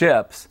 2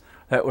 ships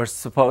that were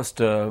supposed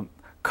to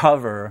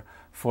cover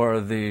for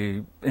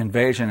the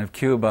invasion of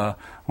Cuba,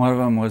 one of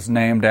them was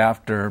named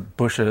after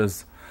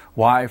Bush's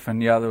wife,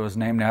 and the other was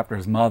named after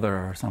his mother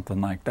or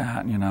something like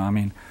that.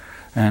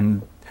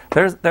 And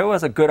there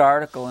was a good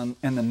article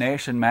in the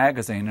Nation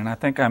magazine, and I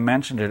think I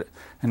mentioned it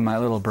in my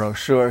little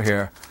brochure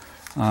here.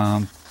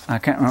 I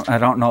can't remember, I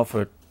don't know if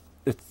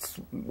it's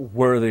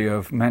worthy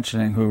of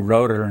mentioning who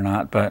wrote it or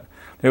not, but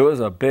it was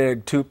a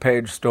big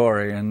 2-page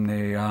story in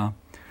the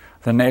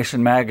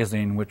Nation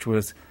magazine, which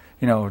was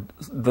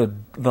the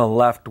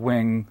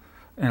left-wing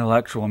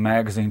intellectual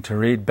magazine to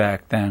read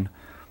back then.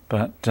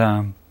 But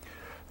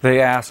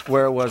they asked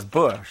where was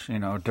Bush,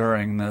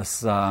 during this,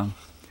 the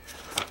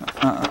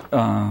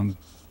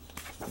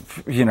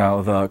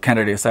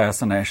Kennedy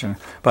assassination.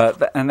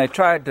 And they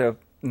tried to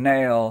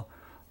nail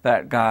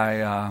that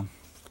guy,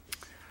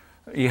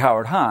 E.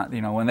 Howard Hunt.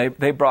 When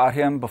they brought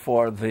him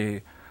before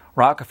the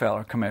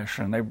Rockefeller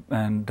Commission,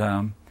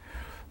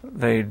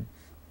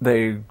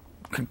 they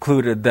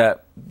concluded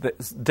that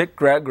Dick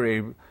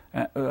Gregory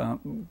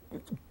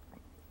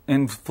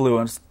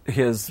influenced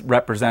his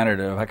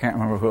representative. I can't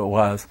remember who it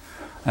was.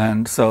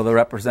 And so the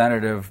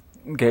representative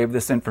gave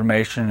this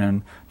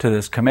information to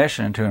this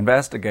commission to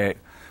investigate.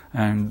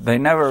 And that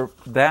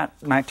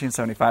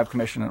 1975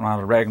 commission that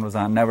Ronald Reagan was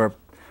on never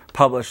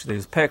published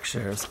these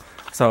pictures.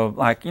 So,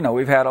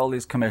 we've had all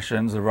these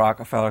commissions, the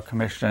Rockefeller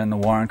Commission, the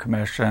Warren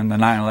Commission, the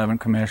 9/11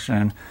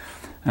 Commission,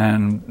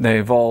 and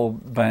they've all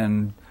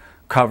been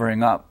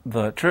covering up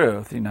the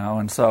truth,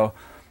 And so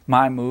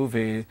my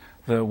movie,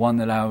 the one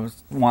that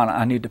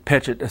I need to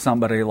pitch it to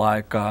somebody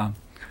like that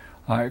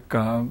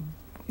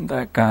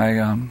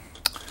guy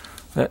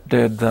that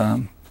did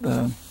the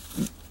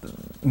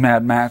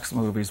Mad Max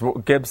movies,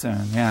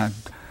 Gibson, yeah.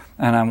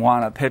 And I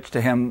want to pitch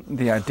to him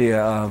the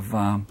idea of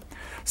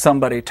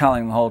somebody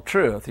telling the whole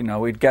truth.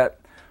 We'd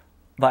get,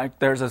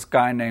 there's this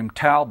guy named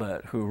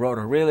Talbot who wrote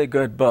a really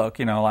good book,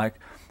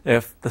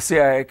 if the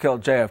CIA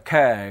killed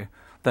JFK,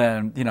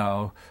 then,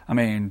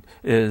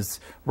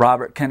 is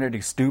Robert Kennedy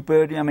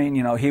stupid?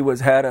 He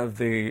was head of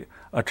the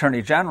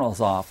Attorney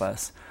General's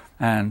office.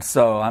 And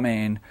so,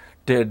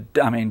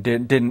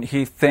 didn't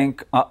he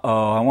think,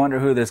 I wonder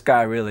who this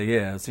guy really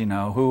is?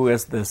 Who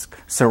is this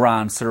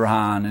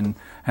Sirhan,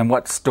 and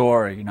what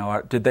story?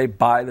 Did they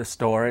buy the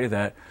story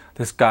that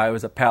this guy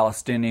was a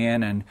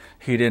Palestinian and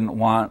he didn't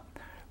want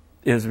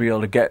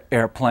Israel to get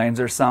airplanes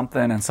or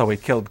something, and so he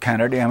killed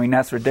Kennedy?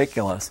 That's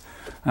ridiculous.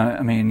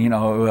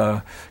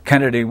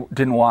 Kennedy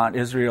didn't want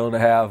Israel to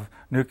have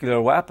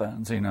nuclear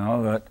weapons,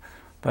 but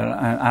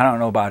I don't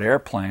know about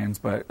airplanes,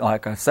 but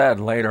like I said,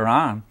 later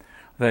on,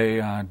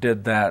 they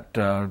did that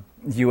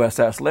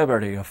USS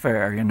Liberty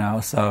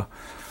affair, so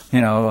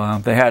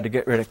they had to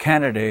get rid of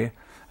Kennedy,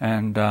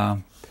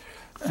 and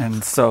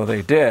so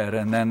they did,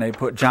 and then they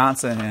put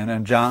Johnson in,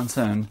 and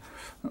Johnson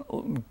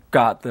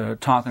got the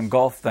Tonkin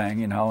Gulf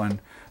thing, and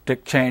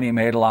Dick Cheney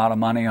made a lot of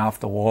money off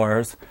the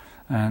wars,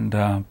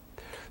 and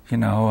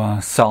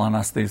selling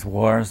us these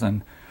wars,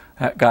 and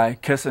that guy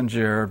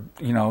Kissinger,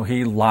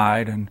 he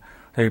lied, and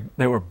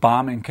they were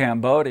bombing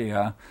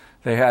Cambodia.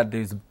 They had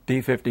these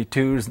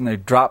B-52s, and they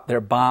dropped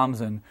their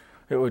bombs, and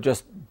it would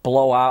just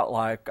blow out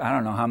like I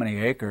don't know how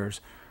many acres,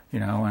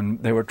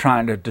 and they were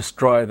trying to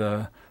destroy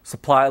the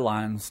supply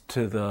lines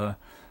to the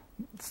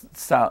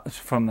south,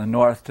 from the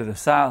north to the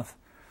south,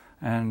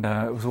 and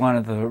it was one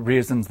of the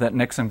reasons that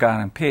Nixon got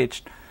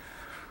impeached.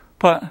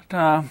 But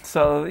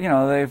so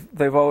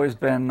they've always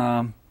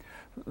been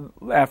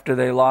after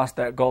they lost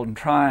that Golden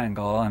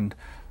Triangle, and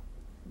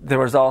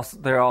there's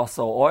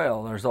also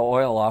oil. There's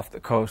oil off the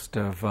coast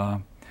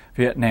of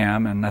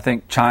Vietnam, and I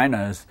think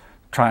China is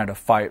trying to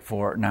fight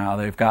for it now.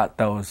 They've got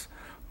those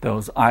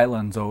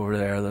islands over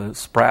there, the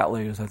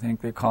Spratlys, I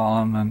think they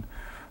call them, and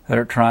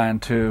they're trying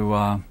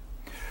to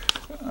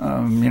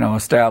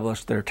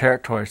establish their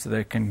territory so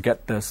they can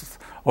get this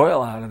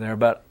oil out of there.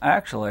 But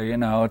actually,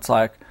 it's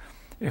like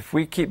if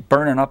we keep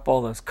burning up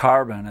all this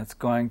carbon, it's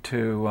going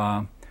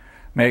to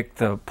make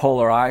the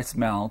polar ice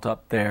melt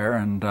up there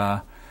and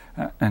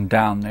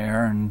down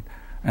there,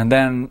 and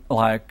then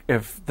like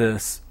if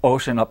this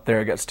ocean up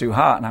there gets too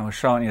hot, and I was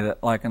showing you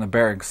that like in the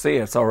Bering Sea,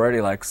 it's already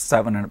like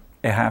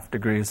 7.5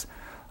 degrees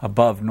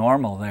above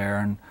normal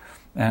there,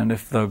 and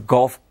if the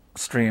Gulf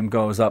Stream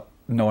goes up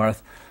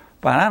north,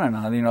 but I don't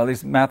know,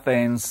 these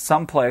methanes,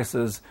 some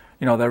places,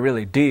 they're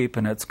really deep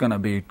and it's going to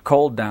be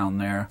cold down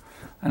there,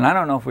 and I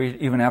don't know if we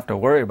even have to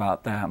worry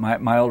about that.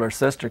 My older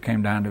sister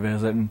came down to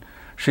visit, and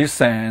she's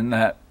saying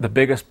that the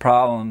biggest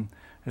problem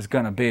is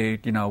going to be,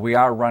 we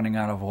are running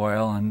out of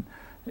oil,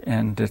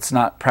 and it's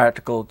not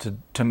practical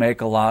to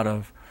make a lot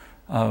of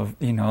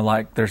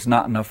like there's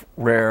not enough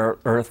rare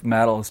earth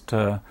metals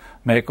to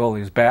make all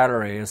these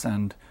batteries,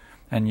 and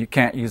you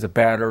can't use a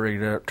battery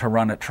to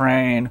run a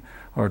train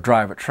or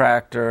drive a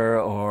tractor,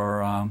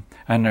 or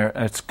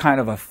it's kind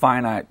of a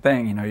finite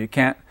thing. You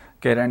can't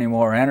get any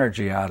more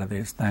energy out of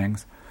these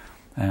things,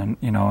 and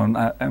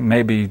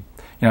maybe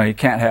you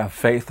can't have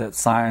faith that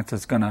science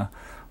is going to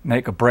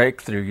make a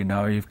breakthrough.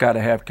 You've got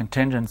to have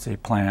contingency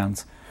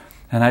plans,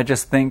 and I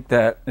just think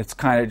that it's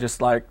kind of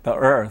just like the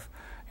Earth.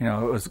 It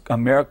was a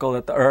miracle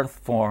that the Earth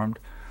formed,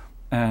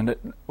 and it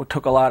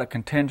took a lot of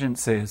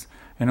contingencies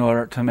in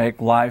order to make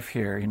life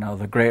here.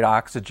 The great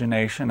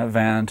oxygenation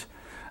event,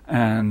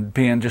 and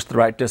being just the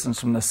right distance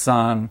from the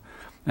sun,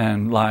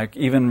 and like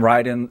even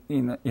right in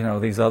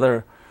these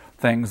other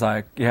things,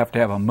 like you have to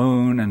have a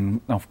moon, and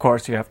of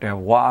course you have to have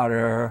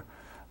water,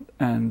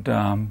 and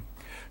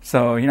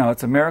so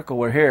it's a miracle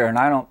we're here. And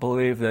I don't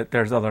believe that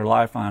there's other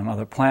life on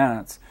other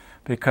planets,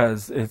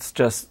 because it's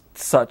just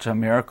such a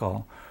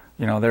miracle.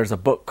 There's a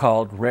book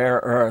called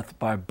Rare Earth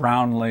by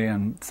Brownlee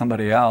and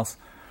somebody else,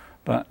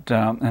 but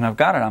and I've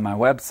got it on my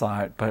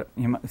website, but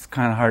it's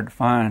kind of hard to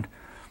find.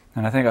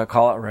 And I think I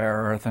call it Rare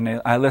Earth,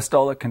 and I list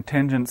all the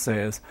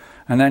contingencies.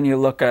 And then you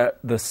look at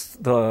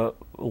the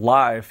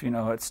life.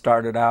 It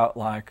started out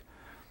like,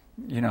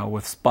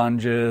 with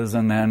sponges,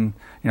 and then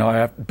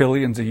after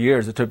billions of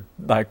years, it took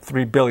like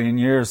 3 billion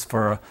years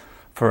for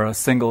a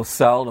single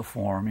cell to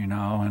form.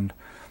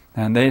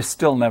 And they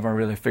still never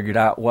really figured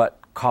out what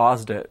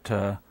caused it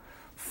to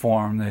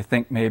form. They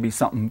think maybe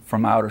something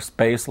from outer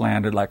space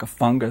landed, like a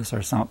fungus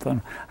or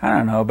something. I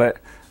don't know, but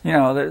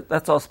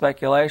that's all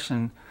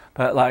speculation.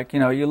 But like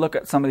you look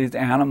at some of these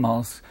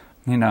animals,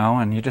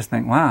 and you just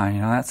think, wow,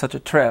 that's such a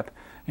trip,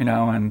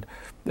 and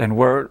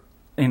we're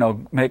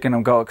making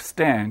them go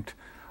extinct,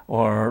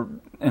 or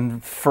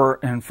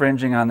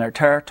infringing on their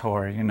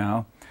territory,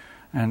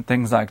 and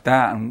things like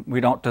that. And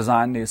we don't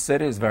design these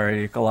cities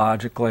very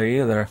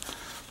ecologically either.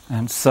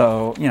 And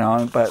so,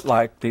 but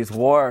like these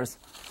wars,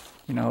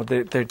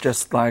 they're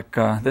just like,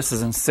 this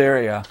is in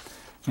Syria,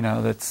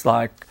 that's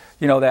like,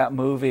 that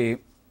movie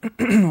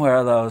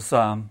where those,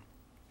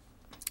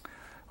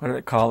 what do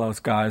they call those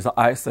guys, the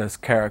ISIS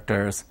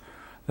characters,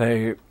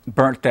 they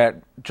burnt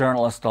that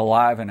journalist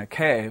alive in a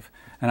cave.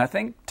 And I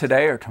think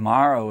today or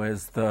tomorrow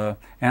is the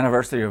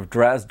anniversary of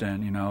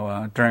Dresden.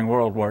 During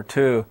World War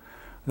II,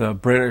 the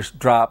British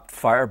dropped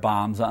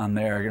firebombs on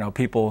there.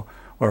 People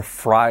were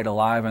fried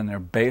alive in their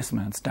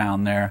basements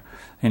down there,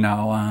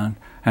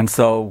 and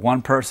so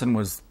one person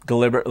was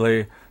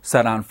deliberately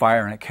set on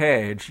fire in a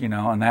cage,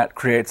 and that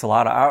creates a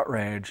lot of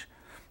outrage.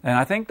 And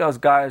I think those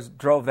guys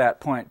drove that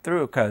point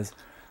through, because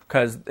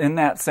in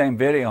that same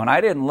video, and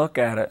I didn't look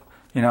at it,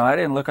 I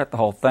didn't look at the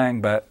whole thing,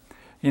 but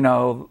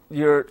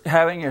you're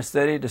having your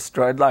city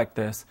destroyed like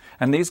this,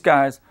 and these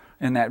guys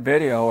in that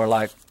video are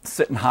like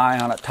sitting high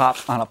on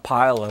a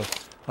pile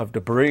of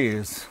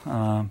debris.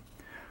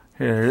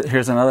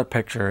 Here's another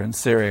picture in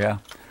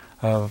Syria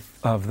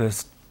of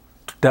this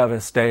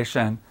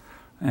devastation,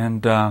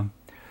 and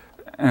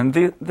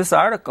this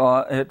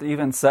article, it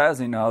even says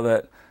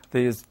that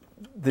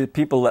the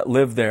people that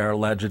live there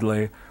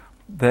allegedly,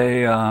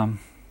 they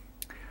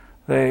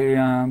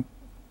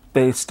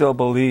they still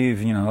believe,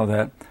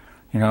 that,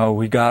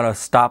 we got to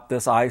stop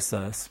this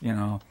ISIS,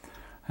 and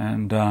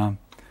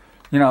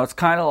it's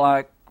kind of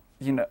like,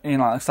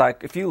 it's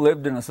like if you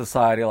lived in a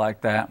society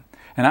like that.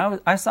 And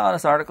I saw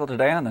this article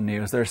today on the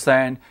news. They're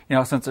saying,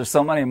 since there's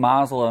so many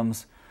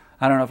Muslims,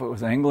 I don't know if it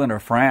was England or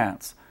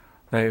France,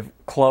 they've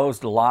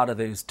closed a lot of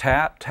these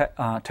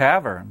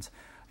taverns.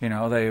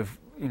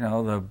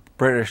 The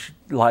British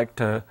like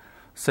to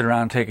sit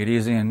around and take it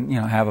easy and,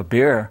 have a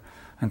beer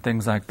and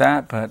things like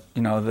that. But,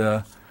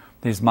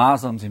 these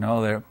Muslims,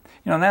 they're,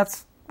 and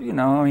that's,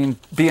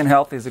 being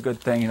healthy is a good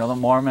thing. The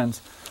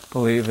Mormons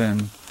believe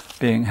in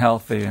being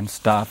healthy and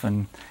stuff.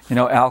 And,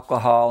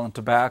 alcohol and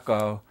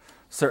tobacco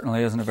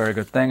certainly isn't a very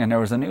good thing. And there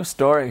was a new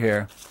story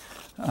here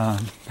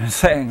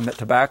saying that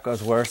tobacco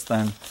is worse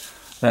than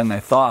they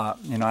thought.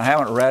 I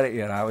haven't read it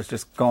yet. I was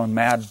just going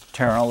mad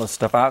tearing all this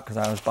stuff out because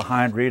I was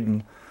behind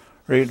reading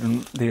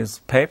these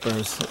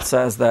papers. It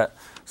says that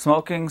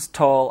smoking's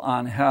toll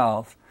on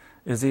health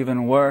is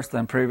even worse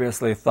than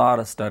previously thought,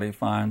 a study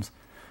finds.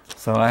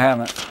 So I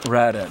haven't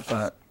read it,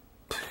 but,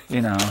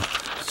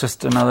 it's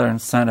just another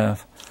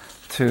incentive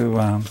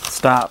to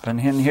stop. And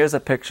here's a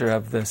picture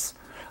of this.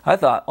 I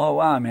thought, oh,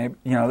 wow, maybe,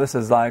 this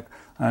is like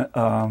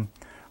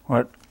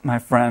what my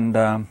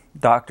friend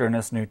Doctor in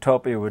this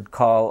Utopia would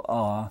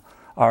call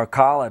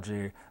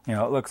arcology.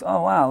 It looks,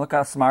 oh, wow, look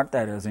how smart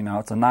that is.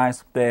 It's a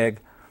nice, big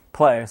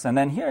place. And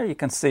then here you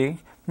can see,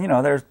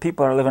 there's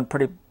people are living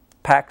pretty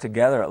packed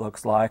together, it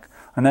looks like.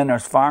 And then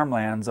there's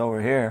farmlands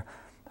over here.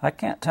 I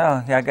can't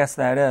tell. Yeah, I guess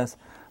that is.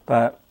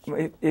 But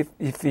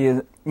if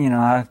you,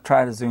 I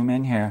try to zoom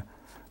in here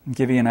and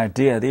give you an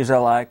idea. These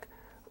are like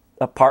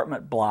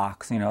apartment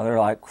blocks, they're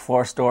like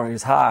 4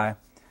 stories high.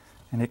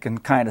 And you can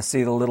kind of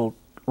see the little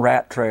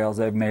rat trails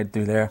they've made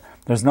through there.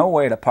 There's no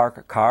way to park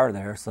a car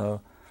there,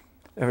 so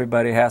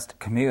everybody has to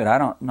commute. I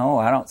don't know.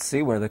 I don't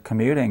see where the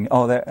commuting...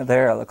 Oh,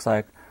 there it looks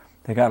like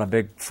they got a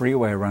big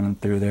freeway running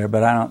through there,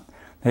 but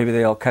maybe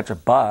they'll catch a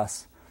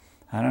bus.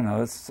 I don't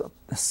know. It's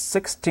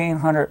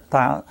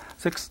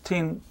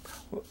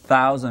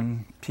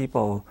 16,000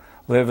 people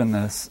live in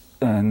this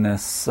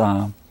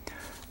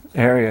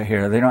area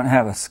here. They don't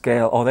have a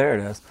scale. Oh, there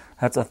it is.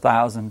 That's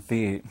 1,000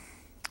 feet.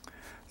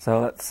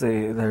 So let's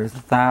see. There's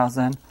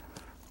 1,000,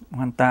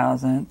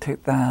 1,000,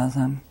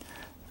 2,000,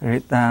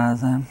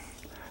 3,000,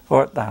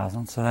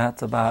 4,000. So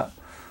that's about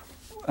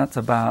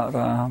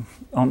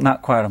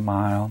not quite a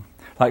mile,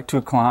 like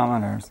 2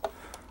 kilometers.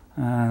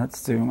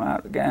 Let's zoom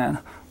out again.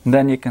 And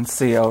then you can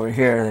see over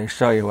here, they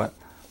show you what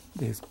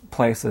these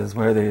places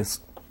where these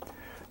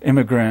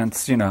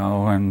immigrants,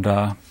 and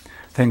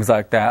things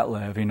like that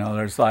live.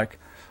 There's like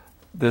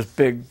this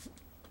big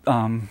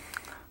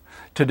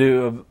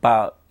to-do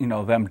about,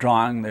 them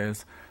drawing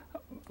these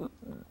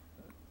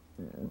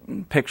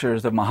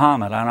pictures of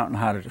Muhammad. I don't know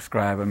how to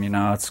describe them,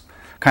 it's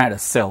kind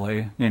of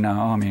silly,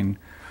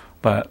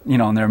 but,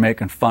 and they're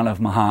making fun of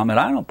Muhammad.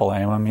 I don't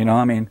blame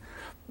them,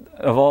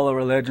 of all the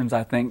religions,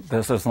 I think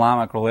this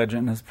Islamic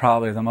religion is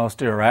probably the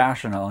most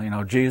irrational.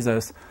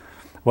 Jesus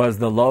was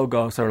the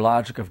logos or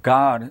logic of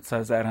God. It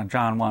says that in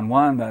John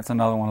 1:1. That's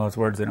another one of those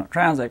words they don't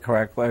translate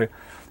correctly.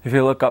 If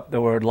you look up the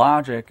word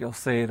logic, you'll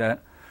see that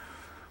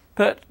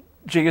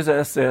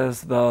Jesus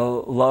is the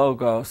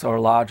logos or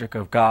logic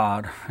of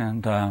God.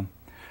 And, the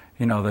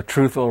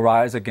truth will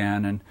rise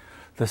again. And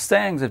the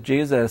sayings of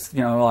Jesus,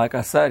 like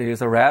I said,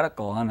 he's a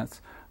radical. And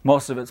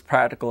most of it's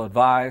practical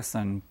advice.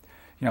 And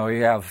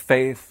you have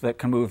faith that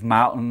can move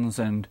mountains,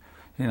 and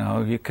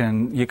you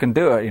can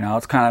do it.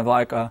 It's kind of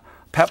like a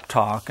pep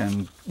talk,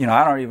 and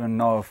I don't even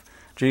know if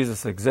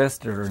Jesus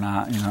existed or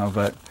not.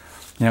 But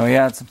he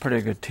had some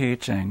pretty good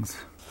teachings.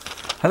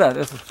 I thought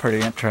this was a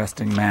pretty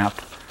interesting map.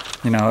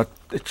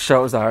 It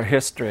shows our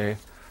history,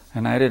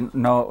 and I didn't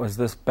know it was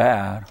this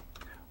bad.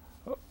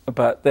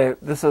 But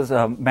this is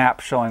a map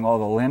showing all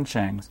the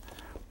lynchings,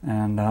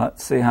 and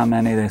let's see how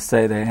many they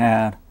say they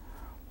had.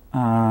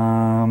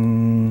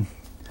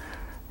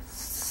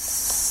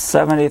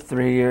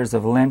 73 years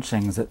of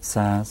lynchings, it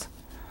says.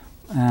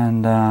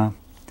 And I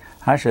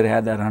should have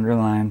had that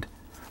underlined,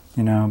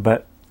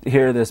 but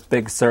here, this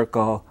big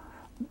circle,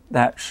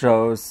 that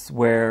shows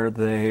where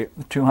the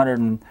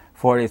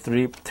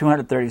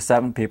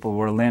 237 people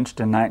were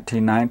lynched in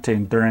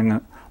 1919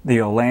 during the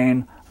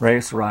Elaine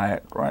race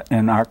riot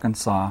in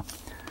Arkansas.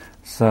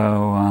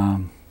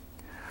 So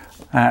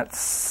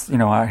that's,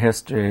 our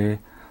history.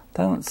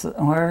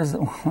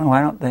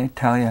 Why don't they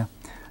tell you?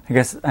 I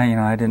guess,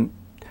 I didn't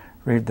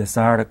read this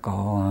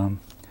article,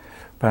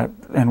 but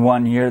in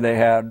 1 year they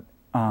had,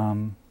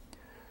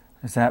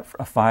 is that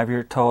a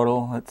 5-year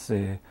total? Let's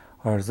see,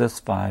 or is this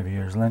 5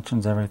 years?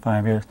 Lynchings every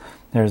 5 years.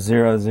 There's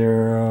 0,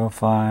 0,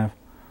 5.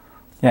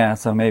 Yeah,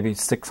 so maybe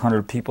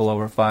 600 people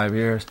over 5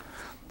 years.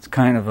 It's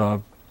kind of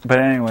a, but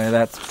anyway,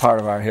 that's part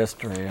of our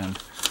history.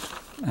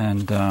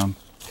 And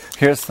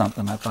here's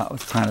something I thought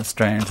was kind of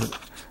strange.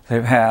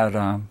 They've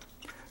had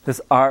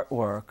this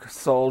artwork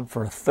sold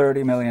for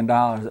 $30 million.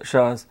 It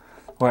shows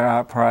where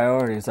our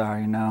priorities are,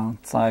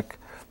 It's like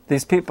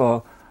these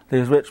people,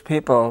 these rich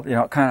people,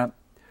 kind of,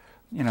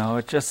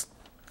 it just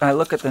I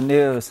look at the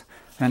news,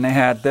 and they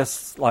had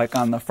this like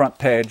on the front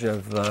page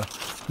of the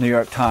New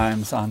York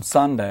Times on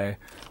Sunday.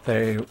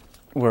 They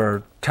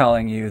were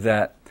telling you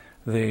that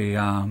they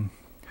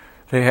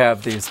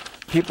have these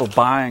people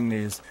buying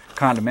these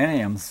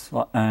condominiums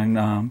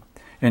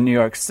in New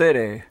York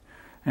City,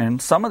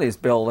 and some of these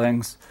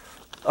buildings,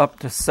 up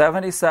to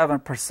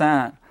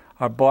 77%,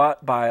 are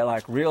bought by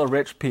like real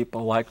rich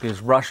people, like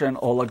these Russian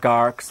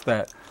oligarchs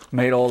that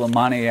made all the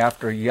money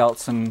after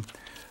Yeltsin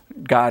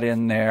got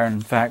in there.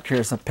 In fact,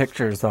 here's some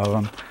pictures of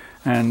them.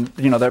 And,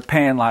 you know, they're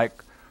paying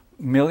like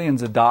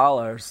millions of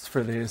dollars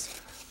for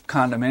these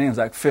condominiums,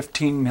 like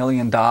 $15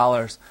 million.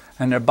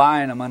 And they're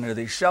buying them under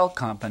these shell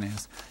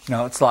companies. You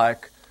know, it's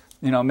like,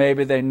 you know,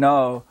 maybe they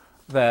know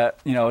that,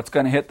 you know, it's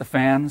going to hit the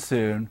fan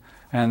soon.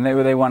 And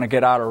maybe they want to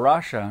get out of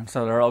Russia.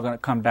 So they're all going to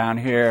come down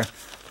here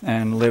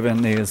and live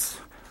in these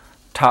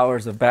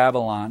towers of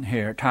Babylon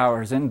here,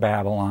 towers in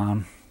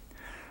Babylon.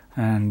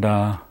 And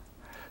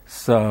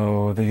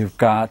so you've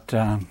got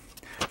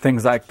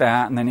things like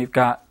that. And then you've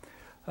got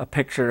a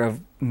picture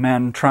of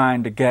men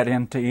trying to get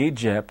into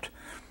Egypt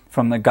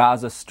from the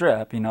Gaza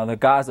Strip. You know, the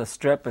Gaza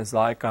Strip is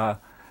like a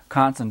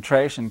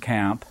concentration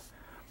camp.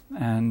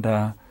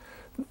 And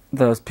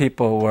those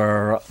people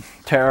were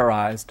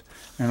terrorized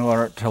in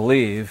order to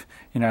leave.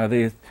 You know,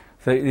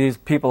 these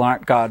people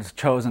aren't God's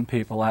chosen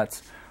people.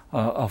 That's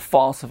a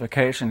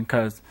falsification,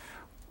 because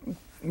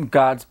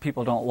God's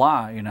people don't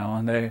lie, you know,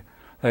 and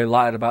they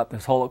lied about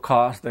this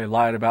Holocaust, they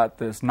lied about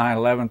this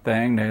 9/11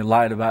 thing, they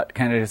lied about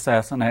Kennedy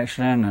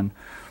assassination, and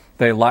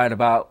they lied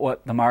about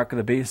what the mark of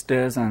the beast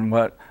is and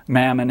what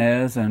mammon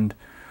is, and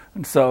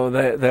so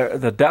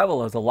the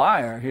devil is a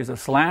liar, he's a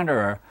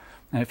slanderer.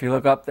 And if you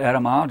look up the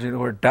etymology of the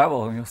word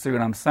devil, you'll see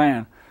what I'm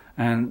saying.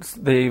 And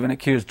they even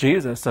accused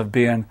Jesus of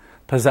being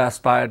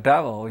possessed by a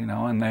devil, you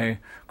know, and they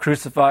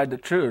crucified the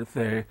truth.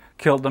 They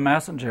killed the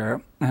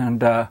messenger.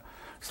 And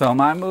so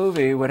my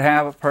movie would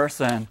have a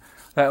person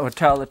that would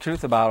tell the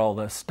truth about all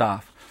this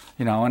stuff,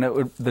 you know,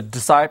 and the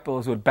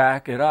disciples would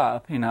back it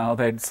up, you know.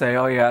 They'd say,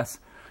 oh yes,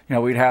 you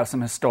know, we'd have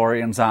some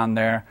historians on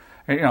there.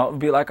 And, you know, it would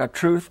be like a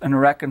truth and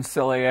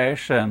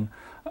reconciliation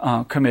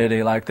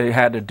committee like they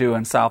had to do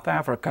in South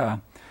Africa,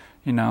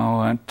 you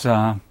know,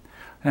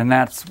 and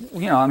that's,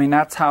 you know, I mean,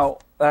 that's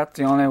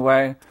the only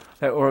way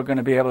that we're going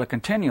to be able to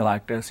continue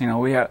like this. You know,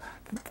 we have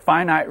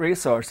finite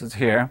resources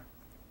here,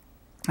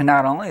 and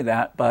not only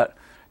that, but,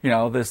 you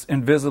know, this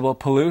invisible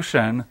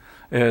pollution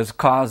is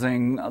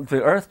causing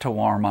the earth to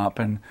warm up,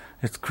 and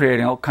it's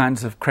creating all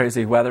kinds of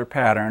crazy weather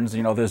patterns.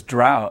 You know, this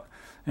drought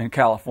in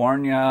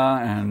California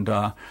and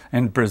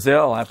in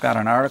Brazil. I've got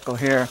an article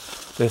here.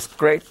 This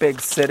great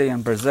big city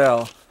in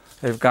Brazil,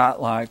 they've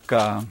got like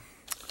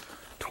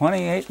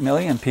 28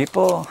 million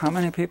people. How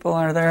many people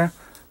are there?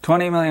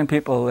 20 million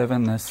people live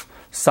in this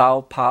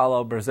Sao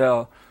Paulo,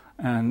 Brazil,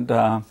 and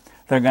they're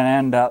going to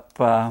end up,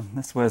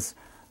 this was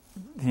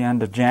the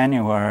end of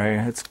January,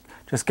 it's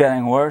just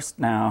getting worse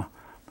now.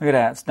 Look at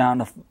that, it's down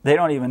to, they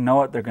don't even know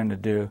what they're going to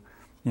do,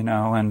 you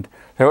know. And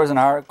there was an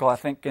article, I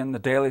think, in the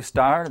Daily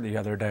Star the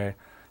other day,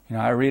 you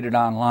know, I read it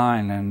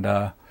online,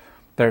 and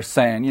they're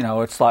saying, you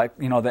know, it's like,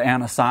 you know, the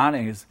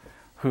Anasanis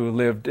who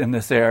lived in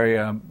this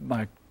area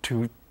like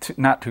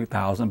not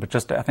 2,000, but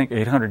just I think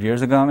 800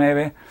 years ago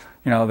maybe,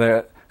 you know,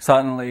 they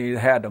suddenly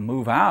had to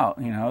move out,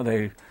 you know,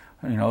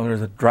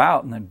 there's a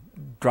drought and they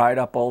dried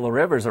up all the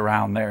rivers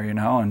around there, you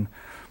know, and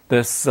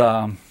this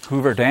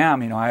Hoover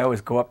Dam, you know, I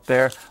always go up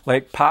there,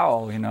 Lake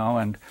Powell, you know,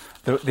 and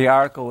the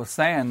article was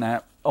saying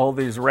that all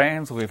these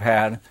rains we've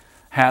had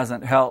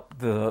hasn't helped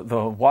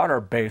the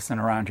water basin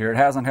around here. It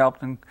hasn't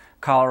helped in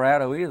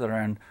Colorado either,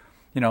 and,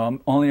 you know,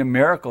 only a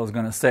miracle is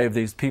going to save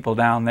these people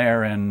down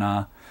there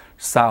in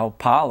Sao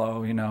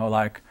Paulo, you know,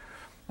 like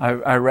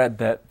I read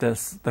that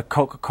the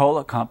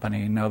Coca-Cola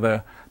company, you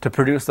know, to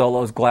produce all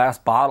those glass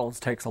bottles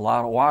takes a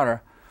lot of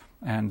water,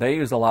 and they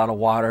use a lot of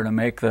water to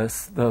make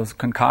those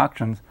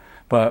concoctions.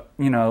 But,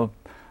 you know,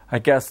 I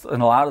guess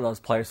in a lot of those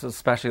places,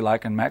 especially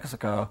like in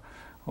Mexico,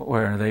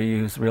 where they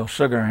use real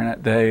sugar in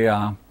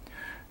it,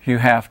 you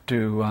have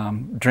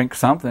to drink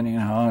something, you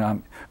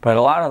know. But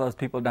a lot of those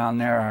people down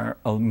there are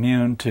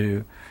immune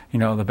to, you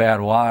know, the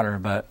bad water.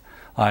 But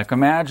like,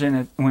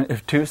 imagine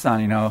if Tucson,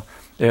 you know,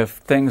 if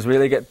things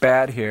really get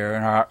bad here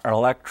and our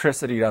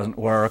electricity doesn't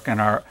work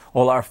and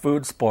all our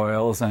food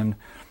spoils and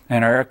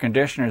our air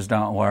conditioners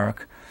don't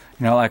work,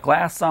 you know, like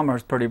last summer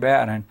was pretty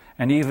bad,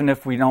 and even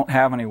if we don't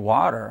have any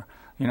water,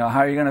 you know, how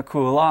are you going to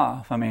cool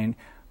off? I mean,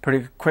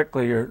 pretty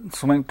quickly your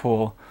swimming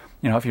pool,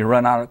 you know, if you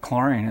run out of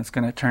chlorine, it's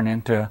going to turn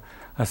into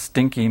a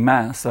stinky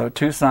mess. So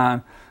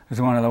Tucson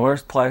is one of the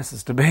worst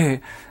places to be,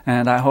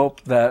 and I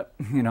hope that,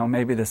 you know,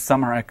 maybe this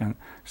summer I can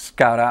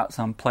scout out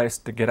some place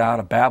to get out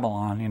of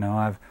Babylon. You know,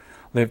 I've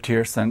lived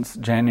here since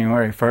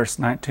January 1st,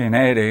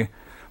 1980,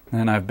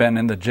 and I've been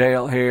in the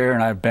jail here,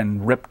 and I've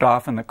been ripped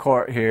off in the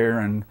court here,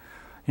 and,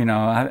 you know,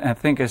 I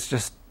think it's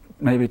just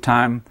maybe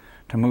time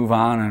to move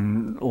on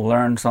and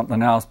learn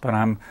something else. But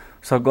I'm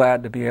so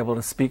glad to be able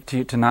to speak to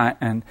you tonight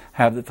and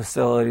have the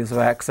facilities of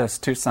Access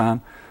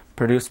Tucson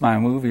produce my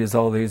movies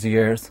all these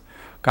years.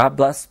 God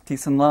bless,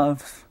 peace and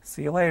love.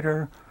 See you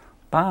later.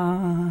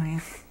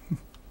 Bye.